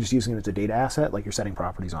basically just using it as a data asset, like you're setting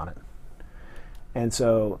properties on it. And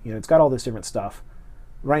so, it's got all this different stuff.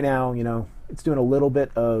 Right now, it's doing a little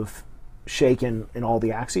bit of shake in all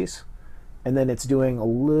the axes, and then it's doing a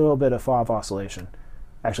little bit of FOV oscillation.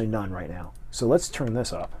 Actually, none right now. So let's turn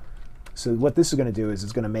this up. So what this is going to do is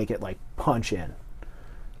it's going to make it punch in.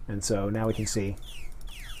 And so now we can see.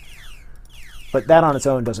 But that on its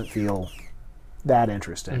own doesn't feel that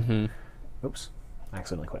interesting. Oops, I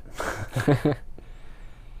accidentally quit.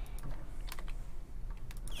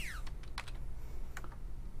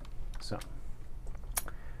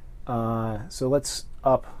 So let's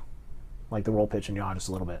up the roll, pitch, and yaw just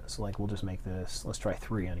a little bit. So we'll just make this, let's try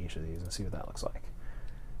 3 on each of these and see what that looks like.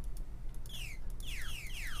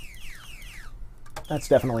 That's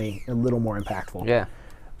definitely a little more impactful. Yeah.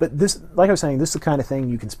 But this, like I was saying, this is the kind of thing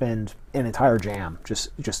you can spend an entire jam just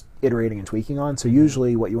iterating and tweaking on. So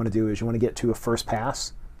usually what you want to do is you want to get to a first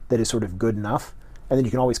pass that is sort of good enough, and then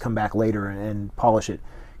you can always come back later and polish it.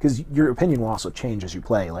 Because your opinion will also change as you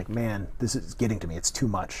play. Man, this is getting to me. It's too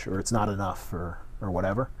much, or it's not enough, or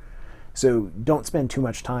whatever. So don't spend too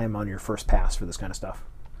much time on your first pass for this kind of stuff.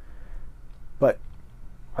 But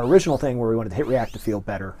our original thing where we wanted to hit react to feel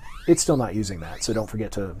better, it's still not using that. So don't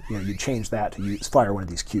forget to, you change that to fire one of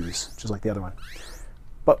these cues, just like the other one.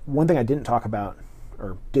 But one thing I didn't talk about,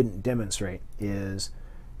 or didn't demonstrate, is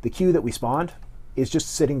the cue that we spawned is just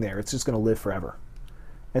sitting there. It's just going to live forever.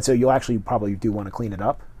 And so you'll actually probably do want to clean it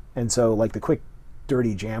up. And so the quick,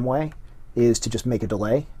 dirty jam way is to just make a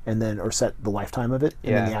delay or set the lifetime of it,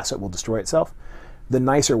 and then the asset will destroy itself. The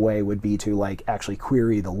nicer way would be to actually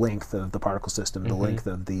query the length of the particle system, the length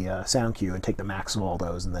of the sound cue, and take the max of all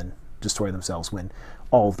those, and then destroy themselves when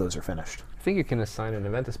all of those are finished. I think you can assign an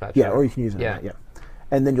event dispatcher. Yeah, or you can use an event,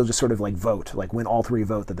 And then you'll just sort of vote, when all 3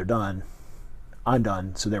 vote that they're done, I'm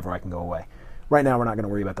done, so therefore I can go away. Right now we're not going to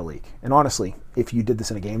worry about the leak. And honestly, if you did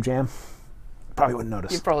this in a game jam, probably wouldn't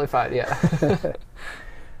notice. You'd probably find, yeah.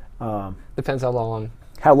 Depends how long.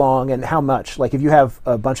 How long and how much. Like if you have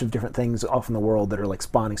a bunch of different things off in the world that are like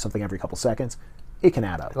spawning something every couple seconds, it can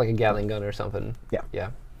add up. Like a Gatling gun or something. Yeah.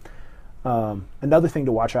 Yeah. Another thing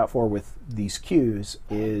to watch out for with these queues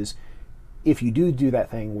is if you do that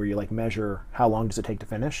thing where you like measure how long does it take to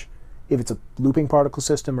finish, if it's a looping particle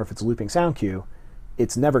system or if it's a looping sound queue,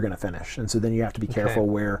 it's never going to finish. And so then you have to be careful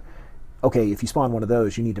where, okay, if you spawn one of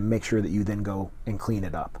those, you need to make sure that you then go and clean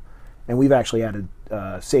it up. And we've actually added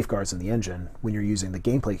safeguards in the engine when you're using the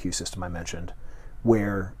gameplay queue system I mentioned,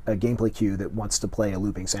 where a gameplay queue that wants to play a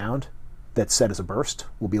looping sound that's set as a burst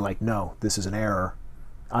will be like, no, this is an error.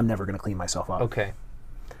 I'm never going to clean myself up. Okay.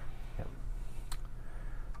 Yep.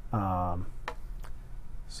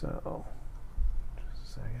 So,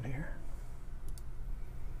 just a second here.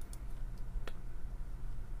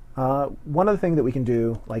 One other thing that we can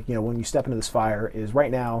do, like, when you step into this fire, is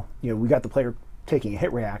right now, we got the player taking a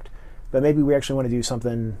hit react, but maybe we actually want to do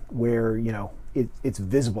something where, it's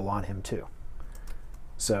visible on him too.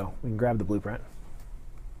 So we can grab the blueprint.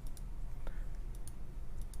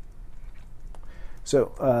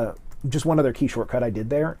 So just one other key shortcut I did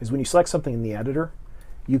there is when you select something in the editor,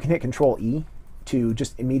 you can hit Control E to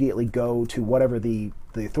just immediately go to whatever the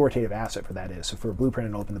authoritative asset for that is. So for a blueprint,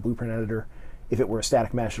 it'll open the blueprint editor. If it were a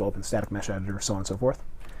static mesh, it'll open static mesh editor, so on and so forth.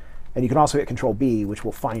 And you can also hit Control B, which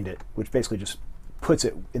will find it, which basically just puts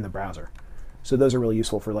it in the browser. So those are really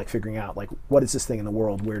useful for like figuring out like what is this thing in the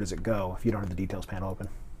world, where does it go if you don't have the details panel open.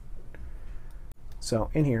 So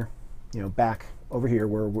in here, back over here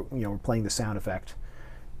where we're playing the sound effect,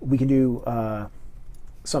 we can do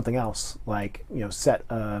something else like set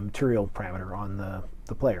a material parameter on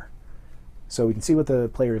the player. So we can see what the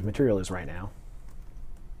player's material is right now.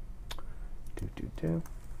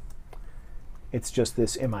 It's just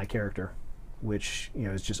this MI character, which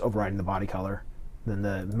is just overriding the body color. Then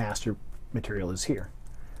the master material is here.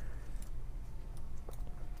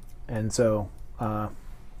 And so,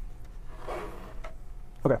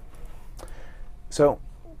 okay. So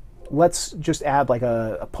let's just add like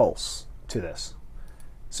a pulse to this.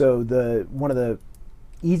 So one of the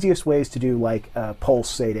easiest ways to do like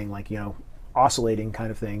pulsating, like oscillating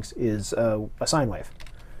kind of things, is a sine wave.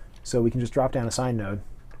 So we can just drop down a sine node,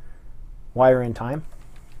 wire in time,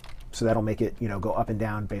 so that'll make it go up and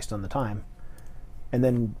down based on the time. And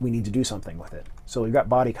then we need to do something with it. So we've got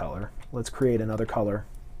body color. Let's create another color.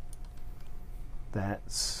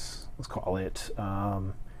 Let's call it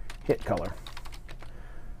hit color.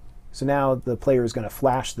 So now the player is going to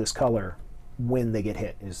flash this color when they get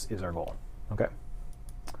hit is our goal. Okay.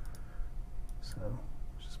 So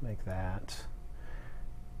just make that.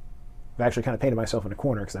 I've actually kind of painted myself in a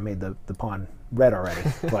corner because I made the pawn red already,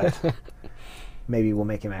 but maybe we'll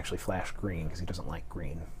make him actually flash green because he doesn't like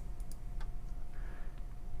green.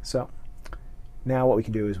 So now what we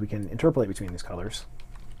can do is we can interpolate between these colors.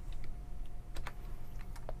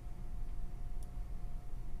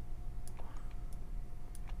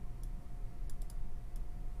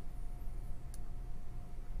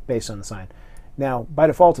 Based on the sign. Now, by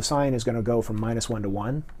default, a sine is going to go from -1 to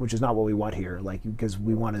 1, which is not what we want here, like because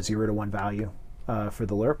we want a 0 to 1 value for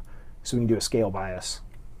the lerp. So we can do a scale bias.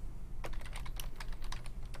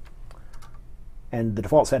 And the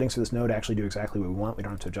default settings for this node actually do exactly what we want. We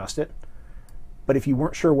don't have to adjust it. But if you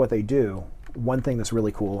weren't sure what they do, one thing that's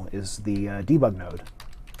really cool is the debug node.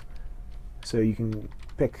 So you can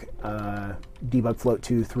pick debug float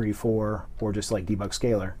 2, 3, 4, or just like debug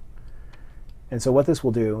scalar. And so what this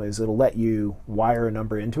will do is it'll let you wire a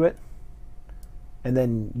number into it, and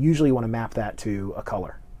then usually you want to map that to a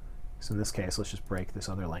color. So in this case, let's just break this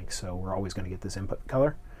other link, so we're always going to get this input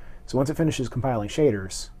color. So once it finishes compiling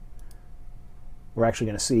shaders, we're actually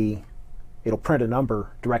going to see it'll print a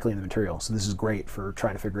number directly in the material. So this is great for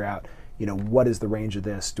trying to figure out, what is the range of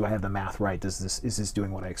this? Do I have the math right? Is this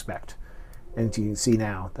doing what I expect? And you can see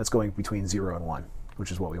now that's going between 0 and 1, which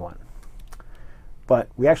is what we want. But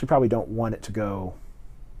we actually probably don't want it to go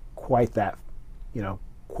quite that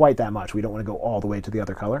much. We don't want to go all the way to the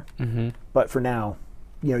other color. Mm-hmm. But for now,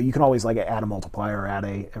 you can always like add a multiplier or add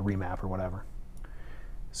a remap or whatever.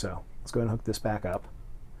 So let's go ahead and hook this back up.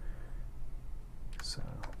 So,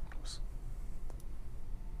 oops.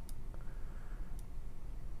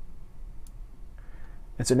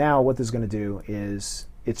 And so now what this is going to do is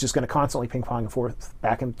it's just going to constantly ping pong and forth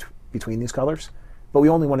back in between these colors. But we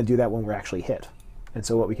only want to do that when we're actually hit. And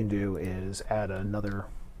so what we can do is add another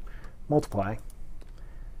multiply,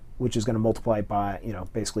 which is going to multiply by,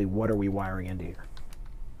 basically what are we wiring into here.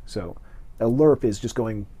 So a lerp is just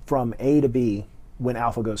going from A to B when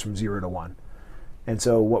alpha goes from 0 to 1. And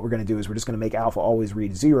so what we're going to do is we're just going to make alpha always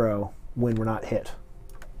read 0 when we're not hit.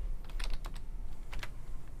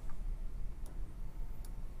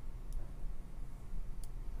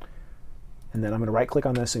 And then I'm going to right-click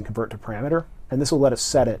on this and convert to parameter, and this will let us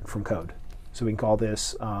set it from code. So we can call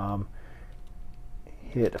this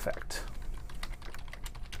hit effect.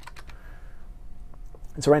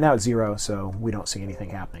 And so right now it's 0, so we don't see anything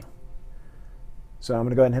happening. So I'm going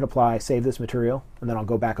to go ahead and hit apply, save this material, and then I'll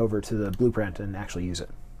go back over to the blueprint and actually use it.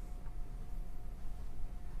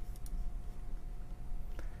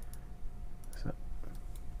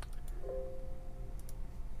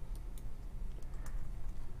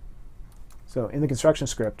 So in the construction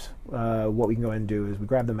script, what we can go ahead and do is we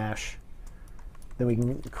grab the mesh, then we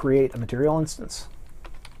can create a material instance.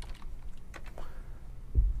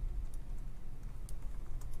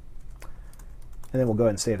 And then we'll go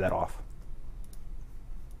ahead and save that off.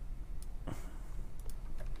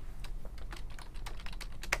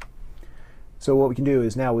 So what we can do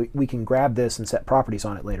is now we can grab this and set properties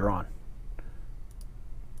on it later on.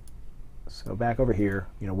 So back over here,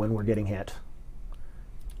 when we're getting hit,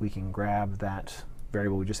 we can grab that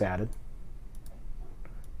variable we just added,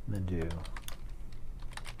 and then do.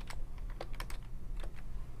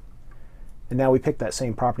 And now we pick that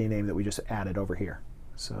same property name that we just added over here.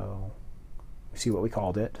 So we see what we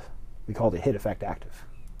called it. We called it hit effect active.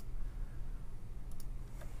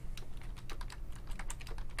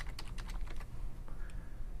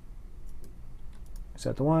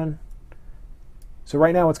 Set to 1. So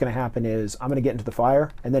right now what's going to happen is I'm going to get into the fire,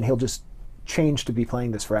 and then he'll just change to be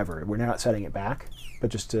playing this forever. We're not setting it back, but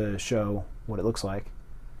just to show what it looks like.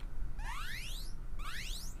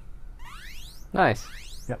 Nice.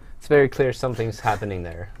 Yep. It's very clear something's happening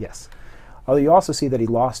there. Yes. Although you also see that he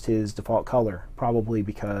lost his default color, probably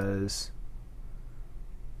because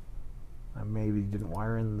I maybe didn't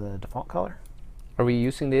wire in the default color. Are we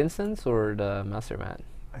using the instance or the master mat?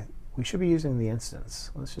 We should be using the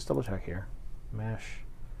instance. Let's just double check here. Mesh.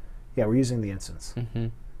 Yeah, we're using the instance. Mm-hmm.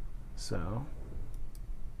 So,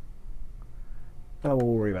 we'll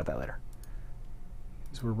worry about that later.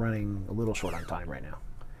 Because we're running a little short on time right now.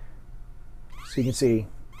 So you can see,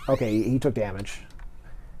 okay, he took damage.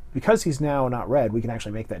 Because he's now not red, we can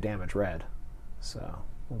actually make that damage red. So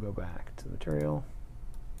we'll go back to the material.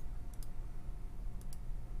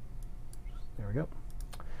 There we go.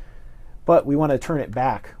 But we want to turn it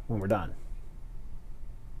back when we're done.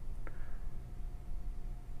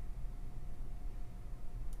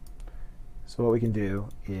 So what we can do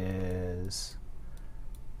is,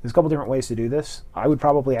 there's a couple different ways to do this. I would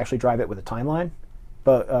probably actually drive it with a timeline,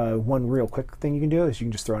 but one real quick thing you can do is you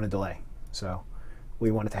can just throw in a delay. So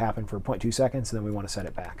we want it to happen for 0.2 seconds, and then we want to set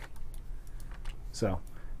it back. So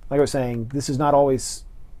like I was saying, this is not always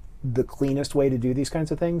the cleanest way to do these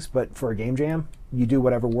kinds of things, but for a game jam, you do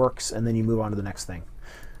whatever works, and then you move on to the next thing.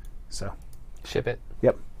 So ship it.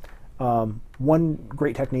 Yep. One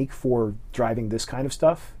great technique for driving this kind of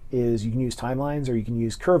stuff is you can use timelines, or you can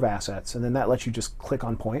use curve assets, and then that lets you just click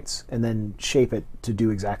on points and then shape it to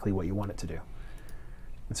do exactly what you want it to do.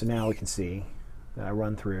 And so now we can see that I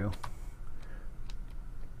run through,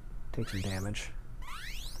 take some damage,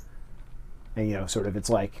 and sort of it's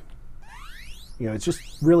like, it's just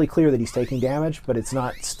really clear that he's taking damage, but it's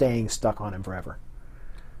not staying stuck on him forever.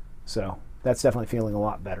 So that's definitely feeling a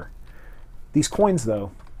lot better. These coins,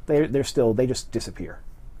 though, they just disappear.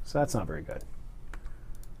 So that's not very good.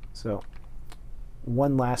 So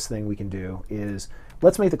one last thing we can do is,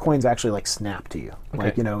 let's make the coins actually like snap to you. Okay.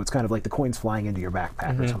 Like, it's kind of like the coins flying into your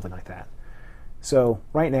backpack or something like that. So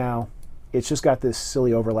right now, it's just got this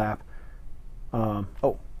silly overlap.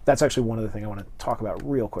 Oh, that's actually one other thing I want to talk about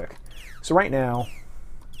real quick. So right now,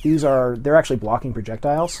 they're actually blocking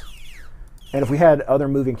projectiles. And if we had other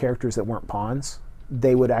moving characters that weren't pawns,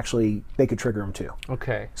 they could trigger them too.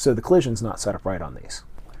 Okay. So the collision's not set up right on these.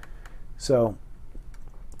 So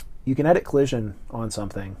you can edit collision on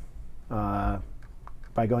something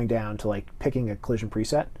by going down to like picking a collision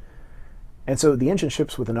preset. And so the engine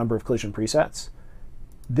ships with a number of collision presets.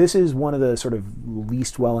 This is one of the sort of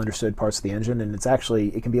least well understood parts of the engine, and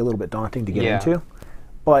it can be a little bit daunting to get into.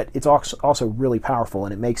 But it's also really powerful,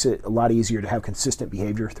 and it makes it a lot easier to have consistent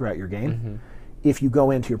behavior throughout your game if you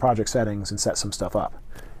go into your project settings and set some stuff up.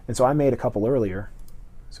 And so I made a couple earlier.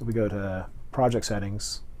 So we go to project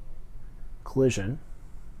settings, collision.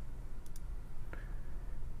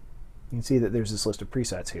 You can see that there's this list of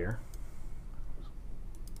presets here.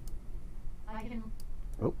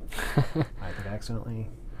 Oh, I could accidentally.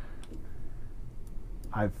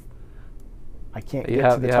 I can't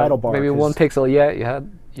get to the title bar. Maybe one pixel. Yeah,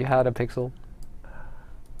 you had a pixel.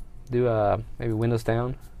 Do maybe Windows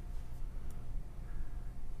down.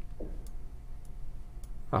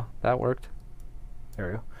 Oh, that worked. There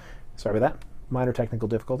we go. Sorry about that. Minor technical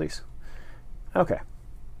difficulties. Okay.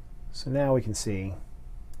 So now we can see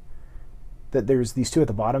that there's these two at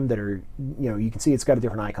the bottom that are, you can see it's got a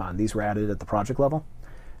different icon. These were added at the project level.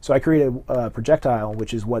 So I created a projectile,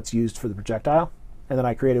 which is what's used for the projectile, and then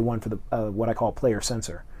I created one for the what I call player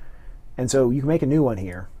sensor. And so you can make a new one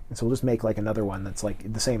here. And so we'll just make like another one that's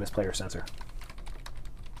like the same as player sensor.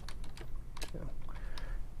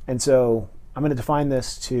 And so I'm going to define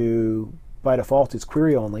this to, by default, it's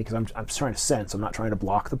query only because I'm just trying to sense. I'm not trying to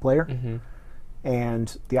block the player. Mm-hmm.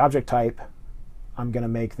 And the object type, I'm going to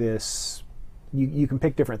make this, you can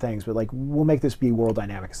pick different things, but like we'll make this be world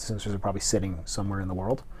dynamic because the sensors are probably sitting somewhere in the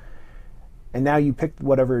world. And now you pick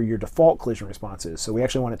whatever your default collision response is. So we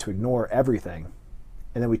actually want it to ignore everything.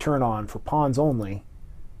 And then we turn on for pawns only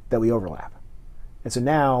that we overlap. And so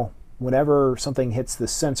now whenever something hits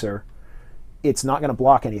this sensor, it's not going to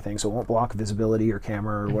block anything, so it won't block visibility or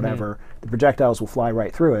camera or whatever. The projectiles will fly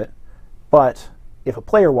right through it. But if a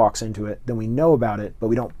player walks into it, then we know about it, but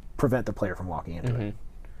we don't prevent the player from walking into it.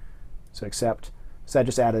 So so I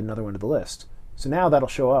just added another one to the list. So now that'll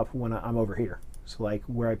show up when I'm over here. So like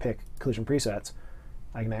where I pick collision presets,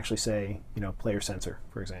 I can actually say, player sensor,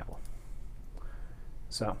 for example.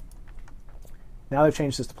 So now I've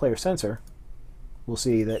changed this to player sensor. We'll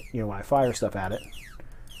see that, when I fire stuff at it,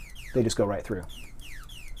 they just go right through.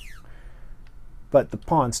 But the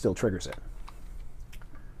pawn still triggers it.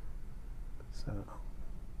 So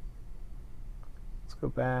let's go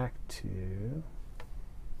back to,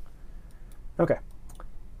 okay.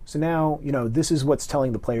 So now, this is what's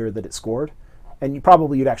telling the player that it scored. And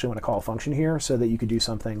you'd actually want to call a function here so that you could do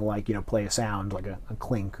something like, play a sound, like a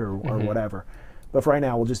clink or whatever. But for right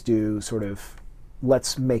now, we'll just do sort of,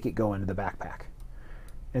 let's make it go into the backpack.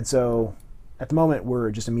 And so at the moment,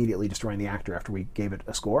 we're just immediately destroying the actor after we gave it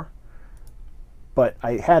a score. But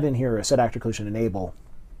I had in here a set actor collision enable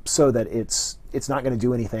so that it's not going to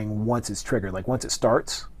do anything once it's triggered. Like once it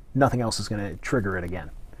starts, nothing else is going to trigger it again.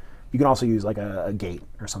 You can also use like a gate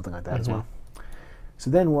or something like that as well. So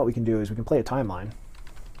then what we can do is we can play a timeline.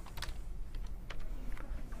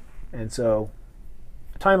 And so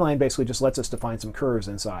a timeline basically just lets us define some curves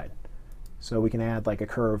inside. So we can add like a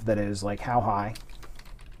curve that is like how high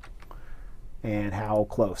and how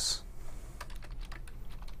close.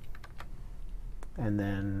 And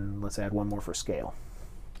then let's add one more for scale.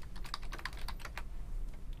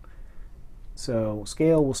 So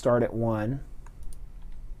scale will start at 1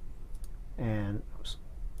 and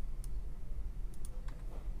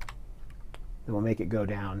then we'll make it go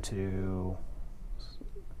down to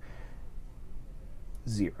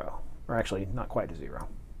 0, or actually not quite to 0.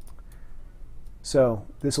 So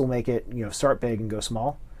this will make it start big and go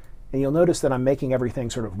small. And you'll notice that I'm making everything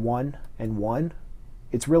sort of 1 and 1.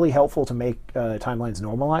 It's really helpful to make timelines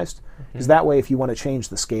normalized, because that way if you want to change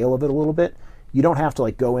the scale of it a little bit, you don't have to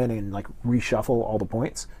like go in and like reshuffle all the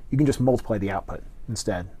points. You can just multiply the output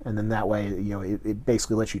instead, and then that way it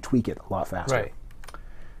basically lets you tweak it a lot faster. Right.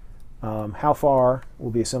 How far will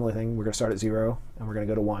be a similar thing. We're going to start at 0 and we're going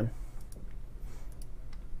to go to 1.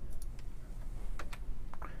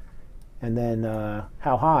 And then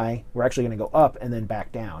how high, we're actually going to go up and then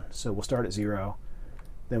back down. So we'll start at 0,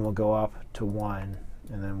 then we'll go up to 1,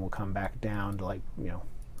 and then we'll come back down to like,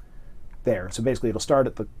 there. So basically it'll start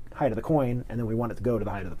at the height of the coin, and then we want it to go to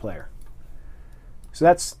the height of the player. So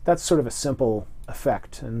that's sort of a simple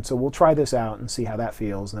effect. And so we'll try this out and see how that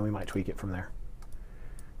feels, and then we might tweak it from there.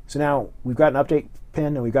 So now we've got an update pin,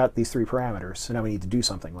 and we've got these 3 parameters, so now we need to do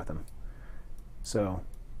something with them. So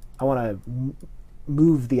I want to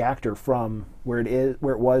move the actor from where it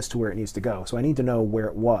was to where it needs to go. So I need to know where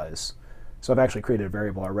it was. So I've actually created a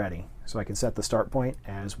variable already. So I can set the start point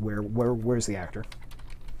as where's the actor.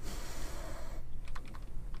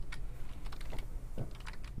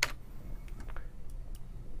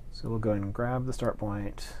 So we'll go ahead and grab the start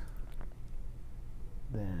point,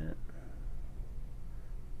 then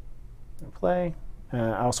play.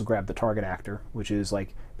 I also grab the target actor, which is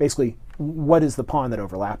like basically what is the pawn that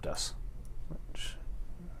overlapped us.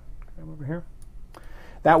 Grab over here.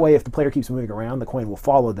 That way, if the player keeps moving around, the coin will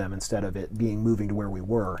follow them instead of it moving to where we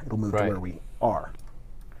were. It'll move to where we are.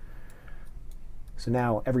 So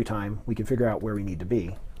now, every time, we can figure out where we need to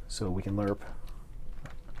be. So we can lerp.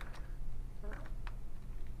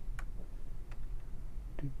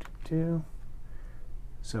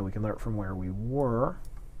 So we can lerp from where we were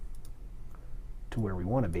to where we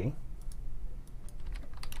want to be.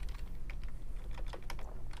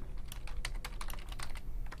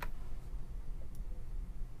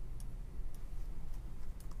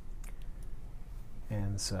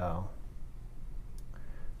 And so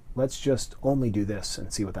let's just only do this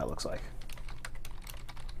and see what that looks like.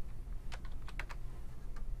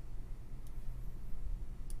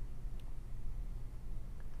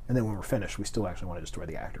 And then when we're finished, we still actually want to destroy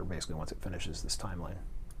the actor, basically, once it finishes this timeline.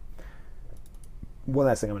 One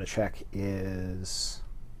last thing I'm going to check is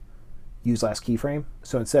use last keyframe.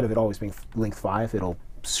 So instead of it always being length 5, it'll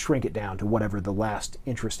shrink it down to whatever the last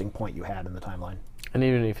interesting point you had in the timeline. And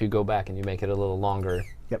even if you go back and you make it a little longer.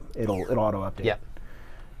 Yep, it'll auto-update. Yep.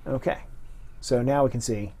 Okay. So now we can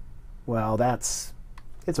see, well, it's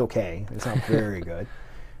okay. It's not very good.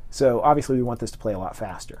 So obviously we want this to play a lot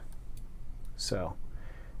faster. So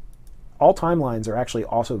all timelines are actually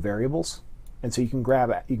also variables, and so you can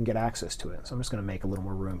get access to it. So I'm just going to make a little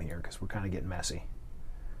more room here because we're kind of getting messy.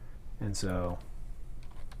 And so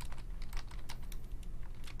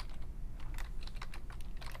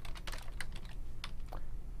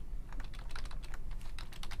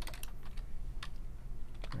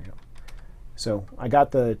there you go. So I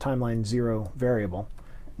got the timeline 0 variable.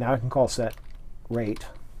 Now I can call set rate.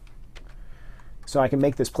 So I can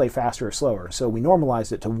make this play faster or slower. So we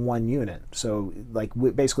normalized it to 1 unit. So like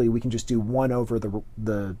basically we can just do 1 over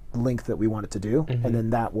the length that we want it to do, and then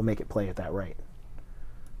that will make it play at that rate.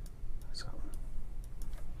 So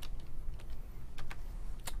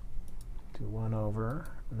do 1 over,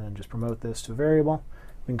 and then just promote this to a variable.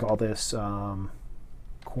 We can call this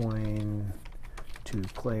coin to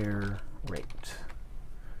player rate.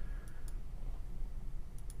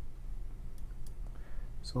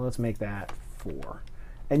 So let's make that 4.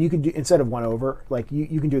 And you can do, instead of 1 over, like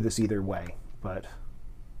you can do this either way, but,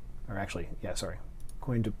 or actually, yeah, sorry.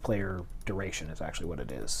 Coin to player duration is actually what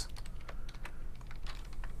it is.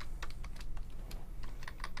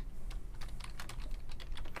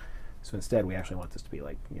 So instead we actually want this to be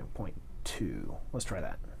like, 0.2. Let's try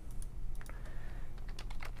that.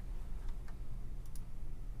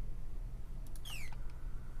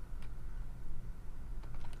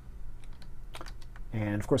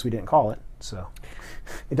 And of course we didn't call it, so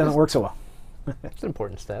it doesn't work so well. It's an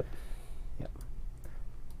important step. Yep.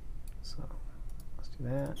 So let's do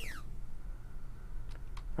that.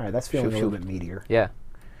 All right, that's feeling a little bit meatier. Yeah.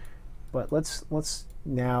 But let's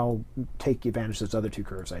now take advantage of those other 2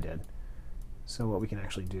 curves I did. So what we can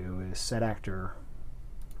actually do is set actor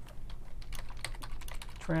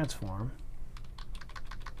transform.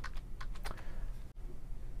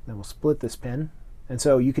 Then we'll split this pin. And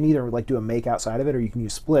so you can either like do a make outside of it, or you can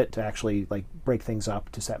use split to actually like break things up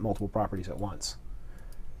to set multiple properties at once.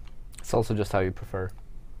 It's also just how you prefer.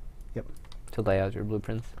 Yep. To lay out your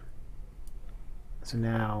blueprints. So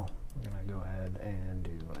now I'm going to go ahead and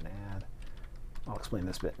do an add. I'll explain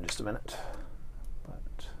this bit in just a minute.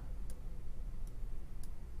 But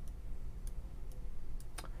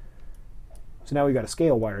so now we've got a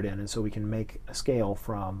scale wired in, and so we can make a scale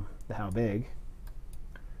from the how big.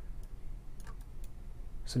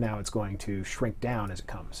 So now it's going to shrink down as it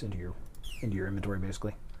comes into your inventory,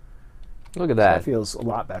 basically. Look at So that. that feels a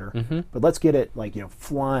lot better. But let's get it like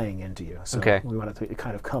flying into you. So Okay. we want it to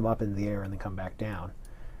kind of come up in the air and then come back down.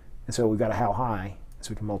 And so we've got a how high,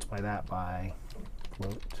 so we can multiply that by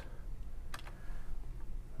float.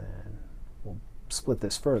 Then we'll split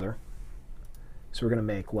this further. So we're going to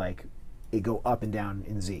make like it go up and down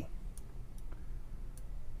in z.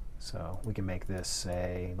 So we can make this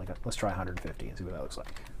say, like let's try 150 and see what that looks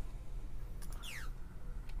like.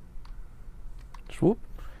 Swoop.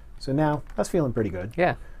 So now that's feeling pretty good.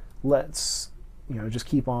 Yeah. Let's just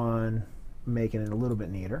keep on making it a little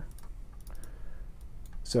bit neater.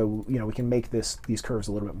 So we can make these curves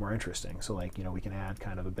a little bit more interesting. So like we can add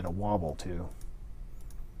kind of a bit of wobble to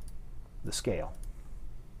the scale.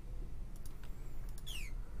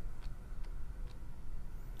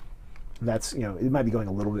 That's it might be going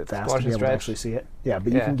a little bit fast to be able to actually see it. Yeah,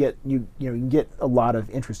 but you can get you can get a lot of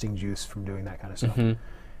interesting juice from doing that kind of stuff.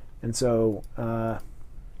 And so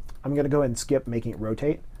I'm going to go ahead and skip making it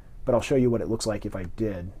rotate, but I'll show you what it looks like if I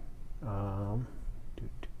did.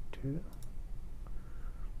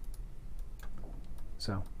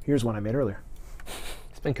 So here's one I made earlier.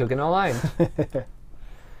 It's been cooking all night.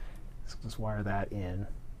 So let's wire that in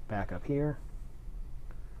back up here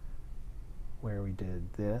where we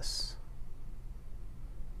did this.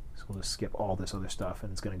 So we'll just skip all this other stuff,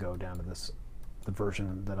 and it's going to go down to the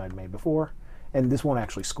version that I'd made before. And this won't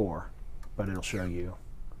actually score, but it'll show you.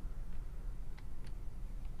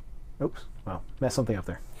 Oops, well, messed something up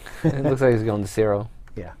there. It looks like it's going to 0.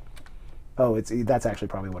 Yeah. Oh, that's actually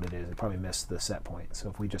probably what it is. It probably missed the set point. So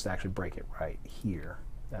if we just actually break it right here,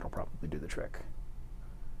 that'll probably do the trick.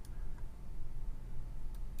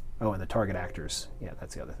 Oh, and the target actors. Yeah,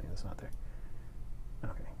 that's the other thing that's not there.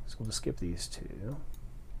 Okay, so we'll just skip these 2.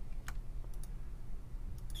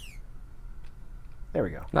 There we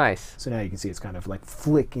go. Nice. So now you can see it's kind of like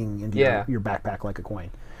flicking into Yeah. your backpack like a coin.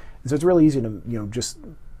 And so it's really easy to, just,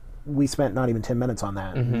 we spent not even 10 minutes on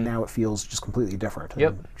that, and now it feels just completely different.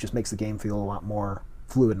 Yep. And it just makes the game feel a lot more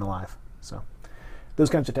fluid and alive. So those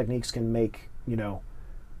kinds of techniques can make,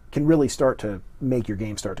 can really start to make your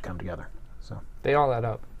game start to come together. So They all add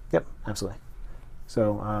up. yep, absolutely.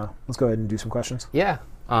 So let's go ahead and do some questions. Yeah.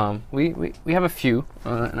 We have a few,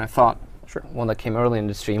 and I thought one that came early in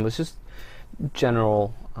the stream was just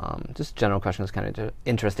general questions, kind of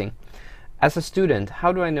interesting. As a student,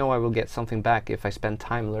 how do I know I will get something back if I spend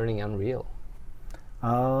time learning Unreal?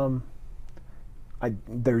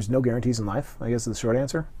 There's no guarantees in life, I guess is the short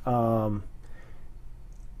answer.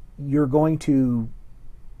 You're going to,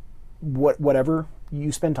 whatever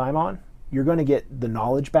you spend time on, you're going to get the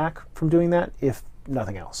knowledge back from doing that, if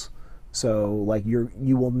nothing else. So like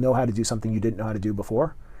you will know how to do something you didn't know how to do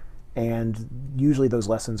before, and usually those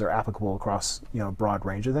lessons are applicable across a broad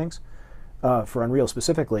range of things. For Unreal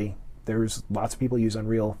specifically, there's lots of people use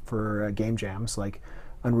Unreal for game jams. Like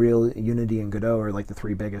Unreal, Unity, and Godot are like the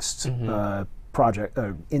three biggest project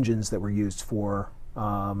engines that were used for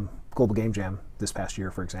Global Game Jam this past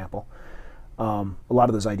year, for example. A lot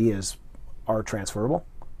of those ideas are transferable,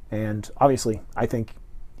 and obviously I think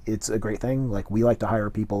it's a great thing. Like, we like to hire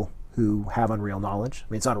people who have Unreal knowledge.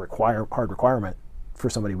 I mean, it's not a hard requirement for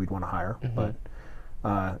somebody we'd want to hire, but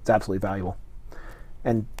it's absolutely valuable.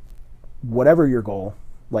 And whatever your goal,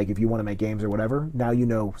 like if you want to make games or whatever, now you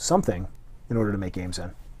know something in order to make games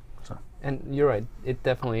in. So. And you're right. It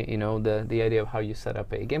definitely, the idea of how you set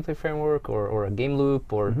up a gameplay framework or a game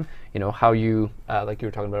loop, or how you, like you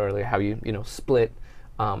were talking about earlier, how you split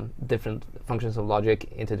different functions of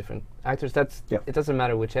logic into different actors. It doesn't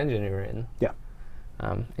matter which engine you're in. Yeah.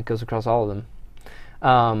 It goes across all of them.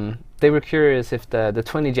 They were curious if the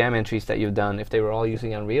 20 jam entries that you've done, if they were all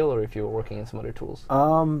using Unreal or if you were working in some other tools.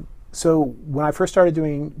 So when I first started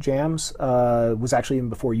doing jams, was actually even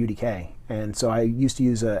before UDK, and so I used to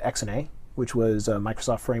use XNA, which was a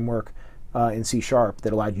Microsoft framework in C# that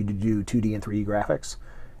allowed you to do 2D and 3D graphics,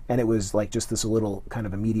 and it was like just this little kind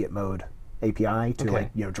of immediate mode API to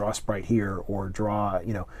draw a sprite here, or draw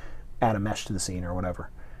add a mesh to the scene or whatever.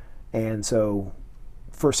 And so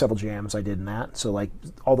first several jams I did in that. So like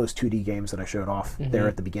all those 2D games that I showed off there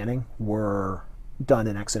at the beginning were done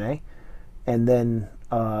in XNA. And then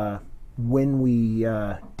when we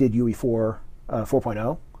did UE4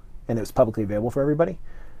 4.0, and it was publicly available for everybody,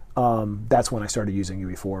 that's when I started using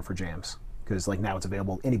UE4 for jams. Because like now it's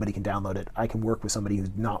available, anybody can download it. I can work with somebody who's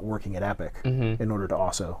not working at Epic in order to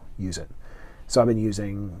also use it. So I've been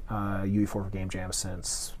using UE4 for game jams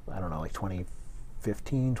since, I don't know, like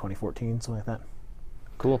 2015, 2014, something like that.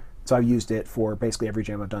 Cool. So I've used it for basically every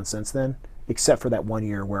jam I've done since then, except for that 1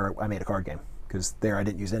 year where I made a card game, because there I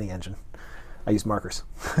didn't use any engine. I used markers.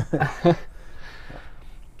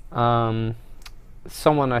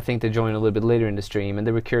 Someone, I think, they joined a little bit later in the stream, and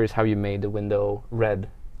they were curious how you made the window red.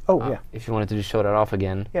 Oh, yeah. If you wanted to just show that off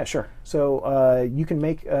again. Yeah, sure. So you can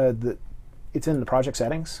make it's in the project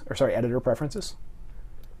settings, or sorry, editor preferences.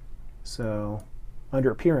 So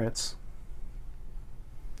under appearance,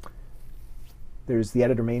 there's the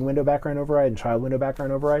editor main window background override and child window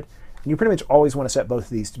background override. And you pretty much always want to set both of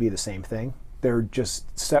these to be the same thing. They're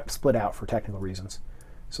just split out for technical reasons.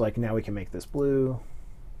 So like now we can make this blue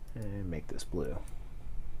and make this blue.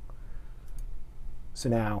 So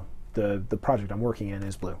now the project I'm working in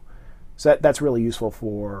is blue. So that's really useful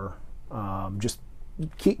for just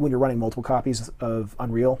when you're running multiple copies of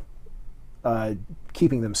Unreal,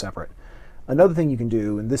 keeping them separate. Another thing you can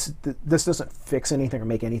do, and this doesn't fix anything or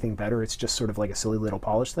make anything better, it's just sort of like a silly little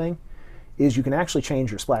polish thing, is you can actually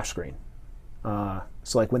change your splash screen.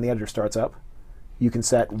 So like when the editor starts up, you can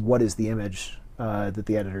set what is the image that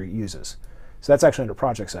the editor uses. So that's actually under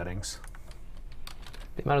project settings.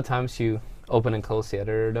 The amount of times you open and close the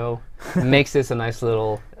editor, though, makes this a nice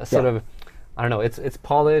little sort of, I don't know, it's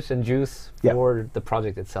polish and juice for the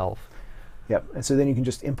project itself. Yep, and so then you can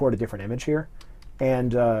just import a different image here.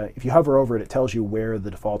 And if you hover over it, it tells you where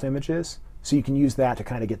the default image is. So you can use that to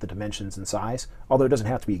kind of get the dimensions and size, although it doesn't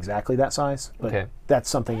have to be exactly that size. But that's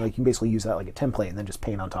something, like you can basically use that like a template and then just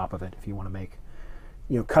paint on top of it if you want to make,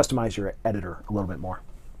 customize your editor a little bit more.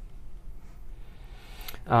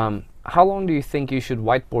 How long do you think you should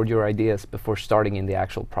whiteboard your ideas before starting in the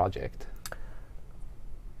actual project?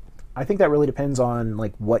 I think that really depends on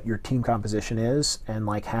like what your team composition is and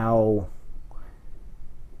like how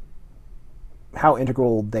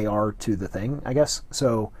integral they are to the thing, I guess.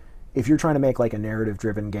 So if you're trying to make like a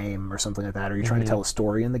narrative-driven game or something like that, or you're trying to tell a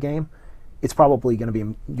story in the game, it's probably going to be,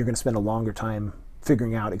 you're going to spend a longer time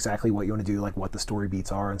figuring out exactly what you want to do, like what the story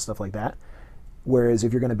beats are and stuff like that. Whereas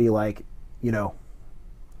if you're going to be like, you know,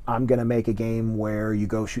 I'm going to make a game where you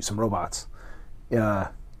go shoot some robots,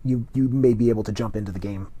 you may be able to jump into the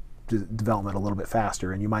game development a little bit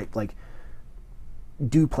faster, and you might like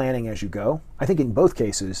do planning as you go. I think in both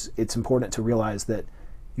cases, it's important to realize that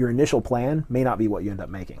your initial plan may not be what you end up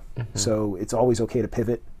making. So it's always okay to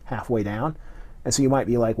pivot halfway down. And so you might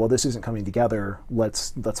be like, well, this isn't coming together.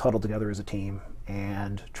 Let's huddle together as a team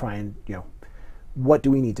and try and, you know, what do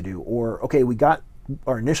we need to do? Or, okay, we got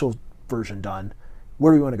our initial version done.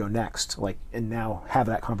 Where do we want to go next? Like, and now have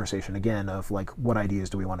that conversation again of like, what ideas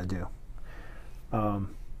do we want to do?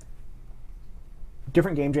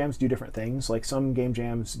 Different game jams do different things. Like some game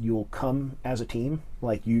jams, you'll come as a team.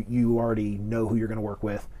 Like you already know who you're going to work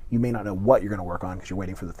with. You may not know what you're going to work on because you're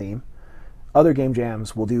waiting for the theme. Other game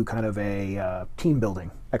jams will do kind of a team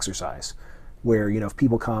building exercise where, you know, if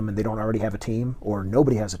people come and they don't already have a team or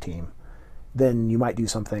nobody has a team, then you might do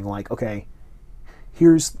something like, okay,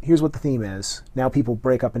 here's what the theme is. Now people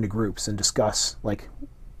break up into groups and discuss like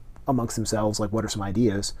amongst themselves, like what are some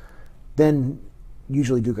ideas. Then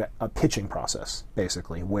usually do a pitching process,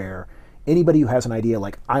 basically, where anybody who has an idea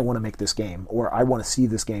like, I want to make this game or I want to see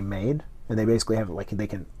this game made, and they basically have it like they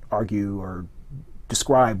can argue or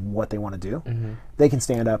describe what they want to do. They can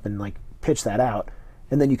stand up and like pitch that out,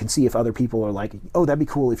 and then you can see if other people are like, oh, that'd be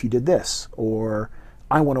cool if you did this, or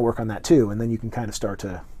I want to work on that too, and then you can kind of start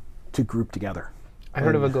to group together. I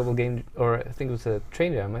heard of a global game, or I think it was a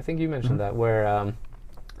train jam, I think you mentioned that, where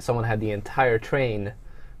someone had the entire train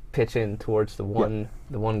pitch in towards the one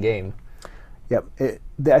game. Yep.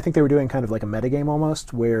 I think they were doing kind of like a metagame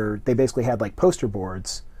almost, where they basically had like poster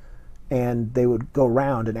boards, and they would go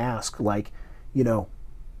around and ask like, you know,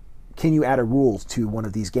 can you add a rule to one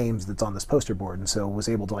of these games that's on this poster board? And so was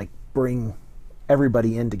able to like bring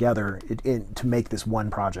everybody in together to make this one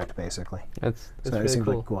project, basically. That's so really it seems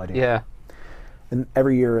cool. like a cool idea. Yeah. And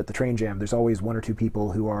every year at the Train Jam, there's always one or two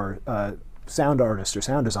people who are sound artists or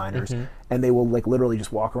sound designers, and they will like literally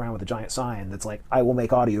just walk around with a giant sign that's like, I will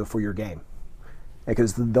make audio for your game.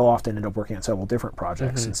 Because they'll often end up working on several different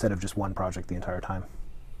projects instead of just one project the entire time.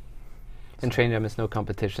 And Train Jam is no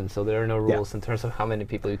competition, so there are no rules in terms of how many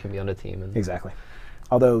people you can be on the team. And exactly.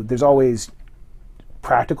 Although there's always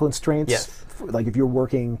practical constraints. Yes. Like if you're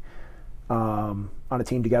working on a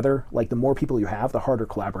team together, like the more people you have, the harder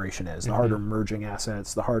collaboration is, the harder merging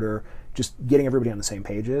assets, the harder just getting everybody on the same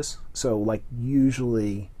page is. So like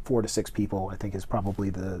usually 4 to 6 people, I think, is probably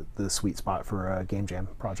the sweet spot for a game jam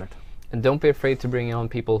project. And don't be afraid to bring on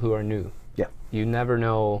people who are new. Yeah. You never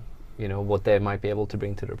know, you know, what they might be able to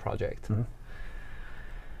bring to the project.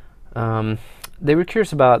 They were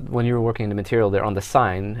curious about when you were working the material there on the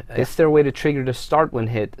sign. Yeah. Is there a way to trigger the start when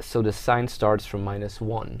hit so the sign starts from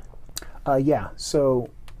 -1? Yeah. So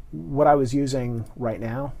what I was using right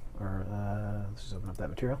now, or let's just open up that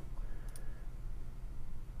material.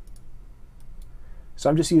 So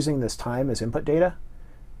I'm just using this time as input data.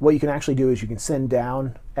 What you can actually do is you can send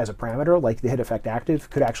down as a parameter, like the hit effect active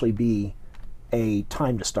could actually be a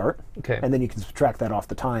time to start, and then you can subtract that off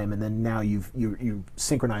the time, and then now you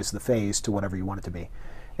synchronize the phase to whatever you want it to be.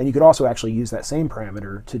 And you could also actually use that same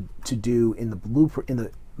parameter to do in the blueprint, in the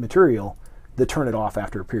material, the turn it off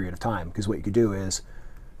after a period of time. Because what you could do is,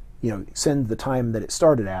 you know, send the time that it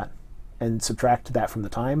started at and subtract that from the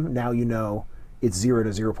time. Now you know it's 0 to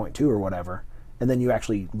 0.2 or whatever, and then you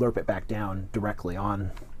actually lerp it back down directly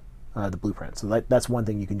on the blueprint. So that's one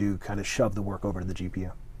thing you can do, kind of shove the work over to the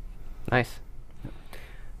GPU. Nice.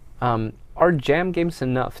 Are jam games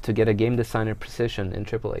enough to get a game designer position in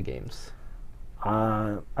AAA games?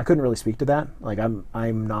 I couldn't really speak to that. Like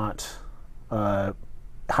I'm not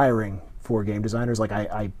hiring for game designers. Like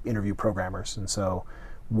I interview programmers, and so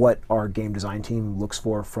what our game design team looks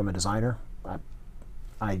for from a designer,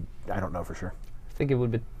 I don't know for sure. I think it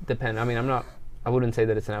would depend. I mean, I wouldn't say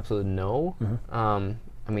that it's an absolute no.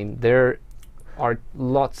 I mean, there are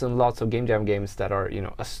lots and lots of game jam games that are, you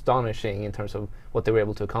know, astonishing in terms of what they were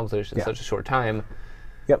able to accomplish in such a short time.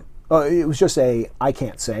 Yep. It was just I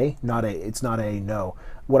can't say, it's not a no.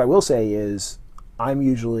 What I will say is I'm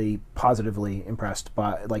usually positively impressed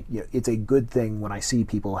by, like, you know, it's a good thing when I see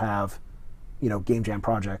people have, you know, game jam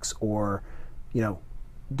projects, or, you know,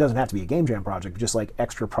 it doesn't have to be a game jam project, just like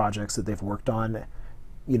extra projects that they've worked on.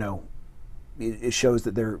 You know, it shows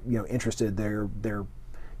that they're, you know, interested, they're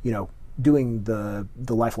you know, doing the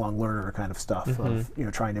lifelong learner kind of stuff of, you know,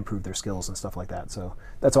 trying to improve their skills and stuff like that. So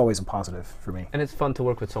that's always a positive for me. And it's fun to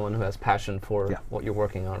work with someone who has passion for what you're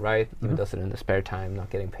working on, right? Who does it in the spare time, not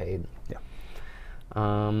getting paid. Yeah.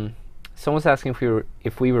 Someone's asking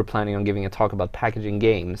if we were planning on giving a talk about packaging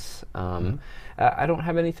games. I don't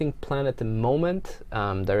have anything planned at the moment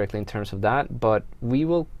directly in terms of that, but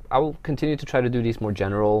I will continue to try to do these more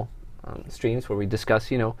general streams where we discuss,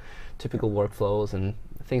 typical workflows and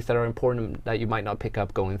things that are important that you might not pick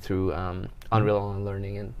up going through Unreal Online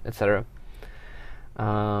Learning and etc.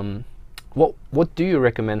 What do you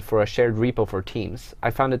recommend for a shared repo for teams? I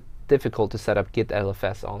found it difficult to set up Git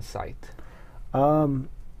LFS on site.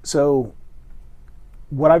 So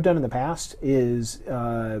what I've done in the past is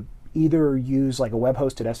either use like a web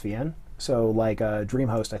hosted SVN. So like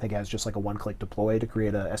DreamHost, I think, has just like a one-click deploy to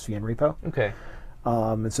create a SVN repo. Okay.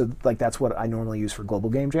 And so like that's what I normally use for global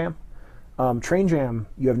game jam. Train jam,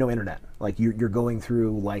 you have no internet. Like you're going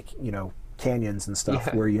through like canyons and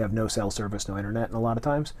stuff where you have no cell service, no internet, and a lot of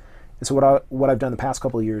times. And so what I've done the past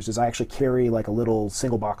couple of years is I actually carry like a little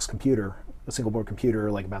single board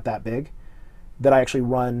computer like about that big, that I actually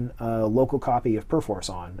run a local copy of Perforce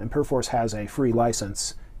on. And Perforce has a free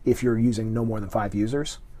license if you're using no more than 5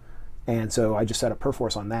 users. And so I just set up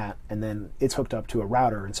Perforce on that, and then it's hooked up to a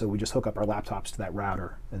router, and so we just hook up our laptops to that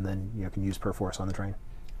router, and then you can use Perforce on the train.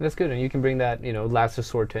 That's good, and you can bring that last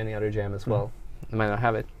resort to any other jam as well. You might not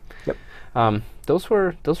have it. Yep. Those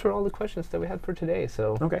were all the questions that we had for today.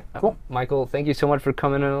 So okay, cool. Michael, thank you so much for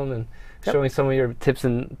coming on and showing some of your tips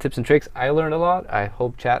and tricks. I learned a lot. I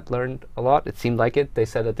hope chat learned a lot. It seemed like it. They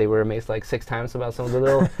said that they were amazed like 6 times about some of the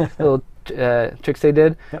little tricks they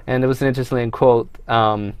did. Yep. And there was an interesting quote.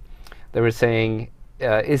 They were saying,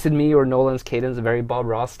 is it me or Noland's cadence very Bob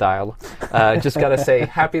Ross style? Just got to say,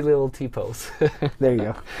 happy little T-pose. There you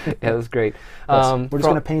go. Yeah, that was great. We're just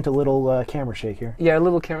going to paint a little camera shake here. Yeah, a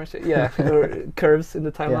little camera shake. Yeah, or curves in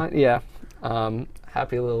the timeline. Yeah.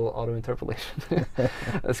 Happy little auto-interpolation.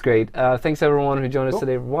 That's great. Thanks, everyone who joined us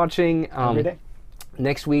today for watching. Have a great day.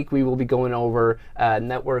 Next week, we will be going over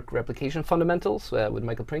network replication fundamentals with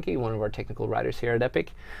Michael Prinke, one of our technical writers here at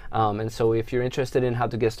Epic. And so if you're interested in how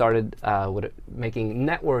to get started with making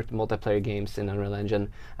networked multiplayer games in Unreal Engine,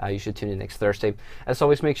 you should tune in next Thursday. As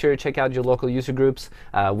always, make sure you check out your local user groups.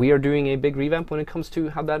 We are doing a big revamp when it comes to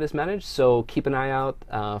how that is managed, so keep an eye out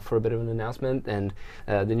for a bit of an announcement. And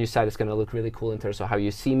the new site is going to look really cool in terms of how you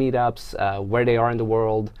see meetups, where they are in the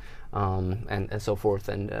world, and so forth,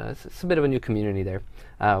 and it's a bit of a new community there.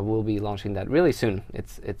 We'll be launching that really soon.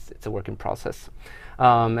 It's a work in process.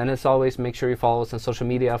 And as always, make sure you follow us on social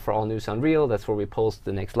media for all news on Unreal. That's where we post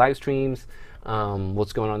the next live streams,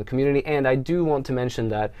 what's going on in the community. And I do want to mention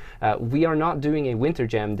that we are not doing a winter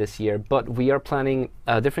jam this year, but we are planning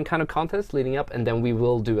a different kind of contest leading up, and then we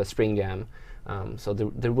will do a spring jam. So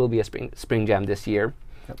there will be a spring jam this year.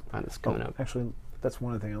 Yep. It's coming up. Actually, that's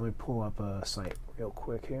one thing. Let me pull up a site real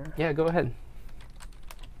quick here. Yeah, go ahead.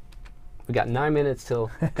 We got 9 minutes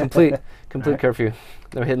till complete right. curfew.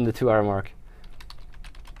 They're hitting the 2-hour mark.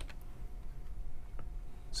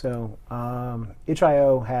 So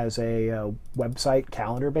itch.io has a website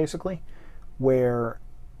calendar, basically, where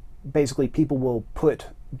basically people will put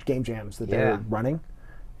game jams that they're running.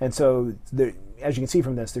 And so as you can see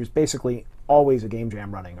from this, there's basically always a game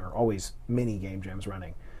jam running, or always mini game jams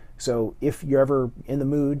running. So if you're ever in the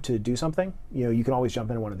mood to do something, you can always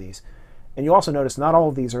jump into one of these. And you also notice not all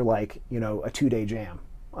of these are like, a 2-day jam.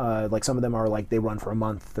 Like some of them are like they run for a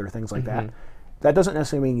month or things like that. That doesn't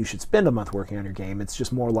necessarily mean you should spend a month working on your game. It's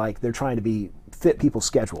just more like they're trying to fit people's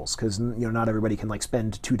schedules, because not everybody can like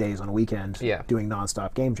spend 2 days on a weekend doing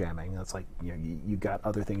nonstop game jamming. That's like you got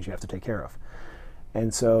other things you have to take care of.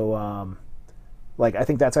 And so like I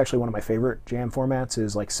think that's actually one of my favorite jam formats.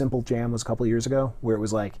 Is like Simple Jam was a couple of years ago, where it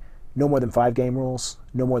was like no more than 5 game rules,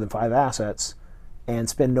 no more than 5 assets, and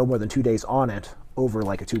spend no more than 2 days on it over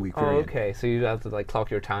like a 2-week period. Oh, okay. So you have to like clock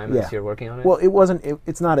your time as you're working on it? Well, it wasn't.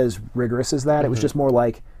 It's not as rigorous as that. It was just more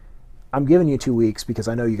like, I'm giving you 2 weeks because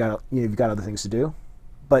I know you've got other things to do,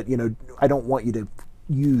 but I don't want you to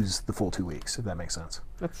use the full 2 weeks, if that makes sense.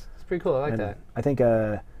 That's pretty cool. I like that. I think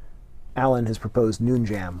Alan has proposed Noon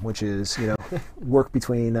Jam, which is work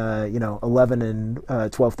between 11 and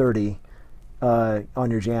 12:30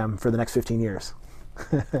 on your jam for the next 15 years.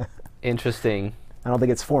 Interesting. I don't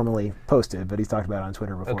think it's formally posted, but he's talked about it on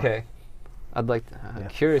Twitter before. Okay. I'd like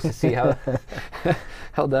curious to see how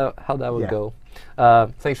how that would go.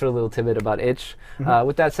 Thanks for a little tidbit about itch.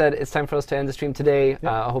 With that said, it's time for us to end the stream today.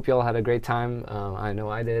 I hope you all had a great time. I know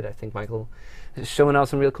I did. I think Michael is showing out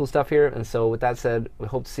some real cool stuff here. And so with that said, we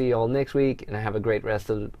hope to see you all next week, and have a great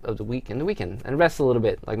rest of the week and the weekend. And rest a little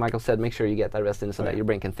bit. Like Michael said, make sure you get that rest in so that your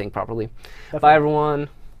brain can think properly. Definitely. Bye, everyone.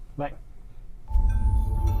 Bye.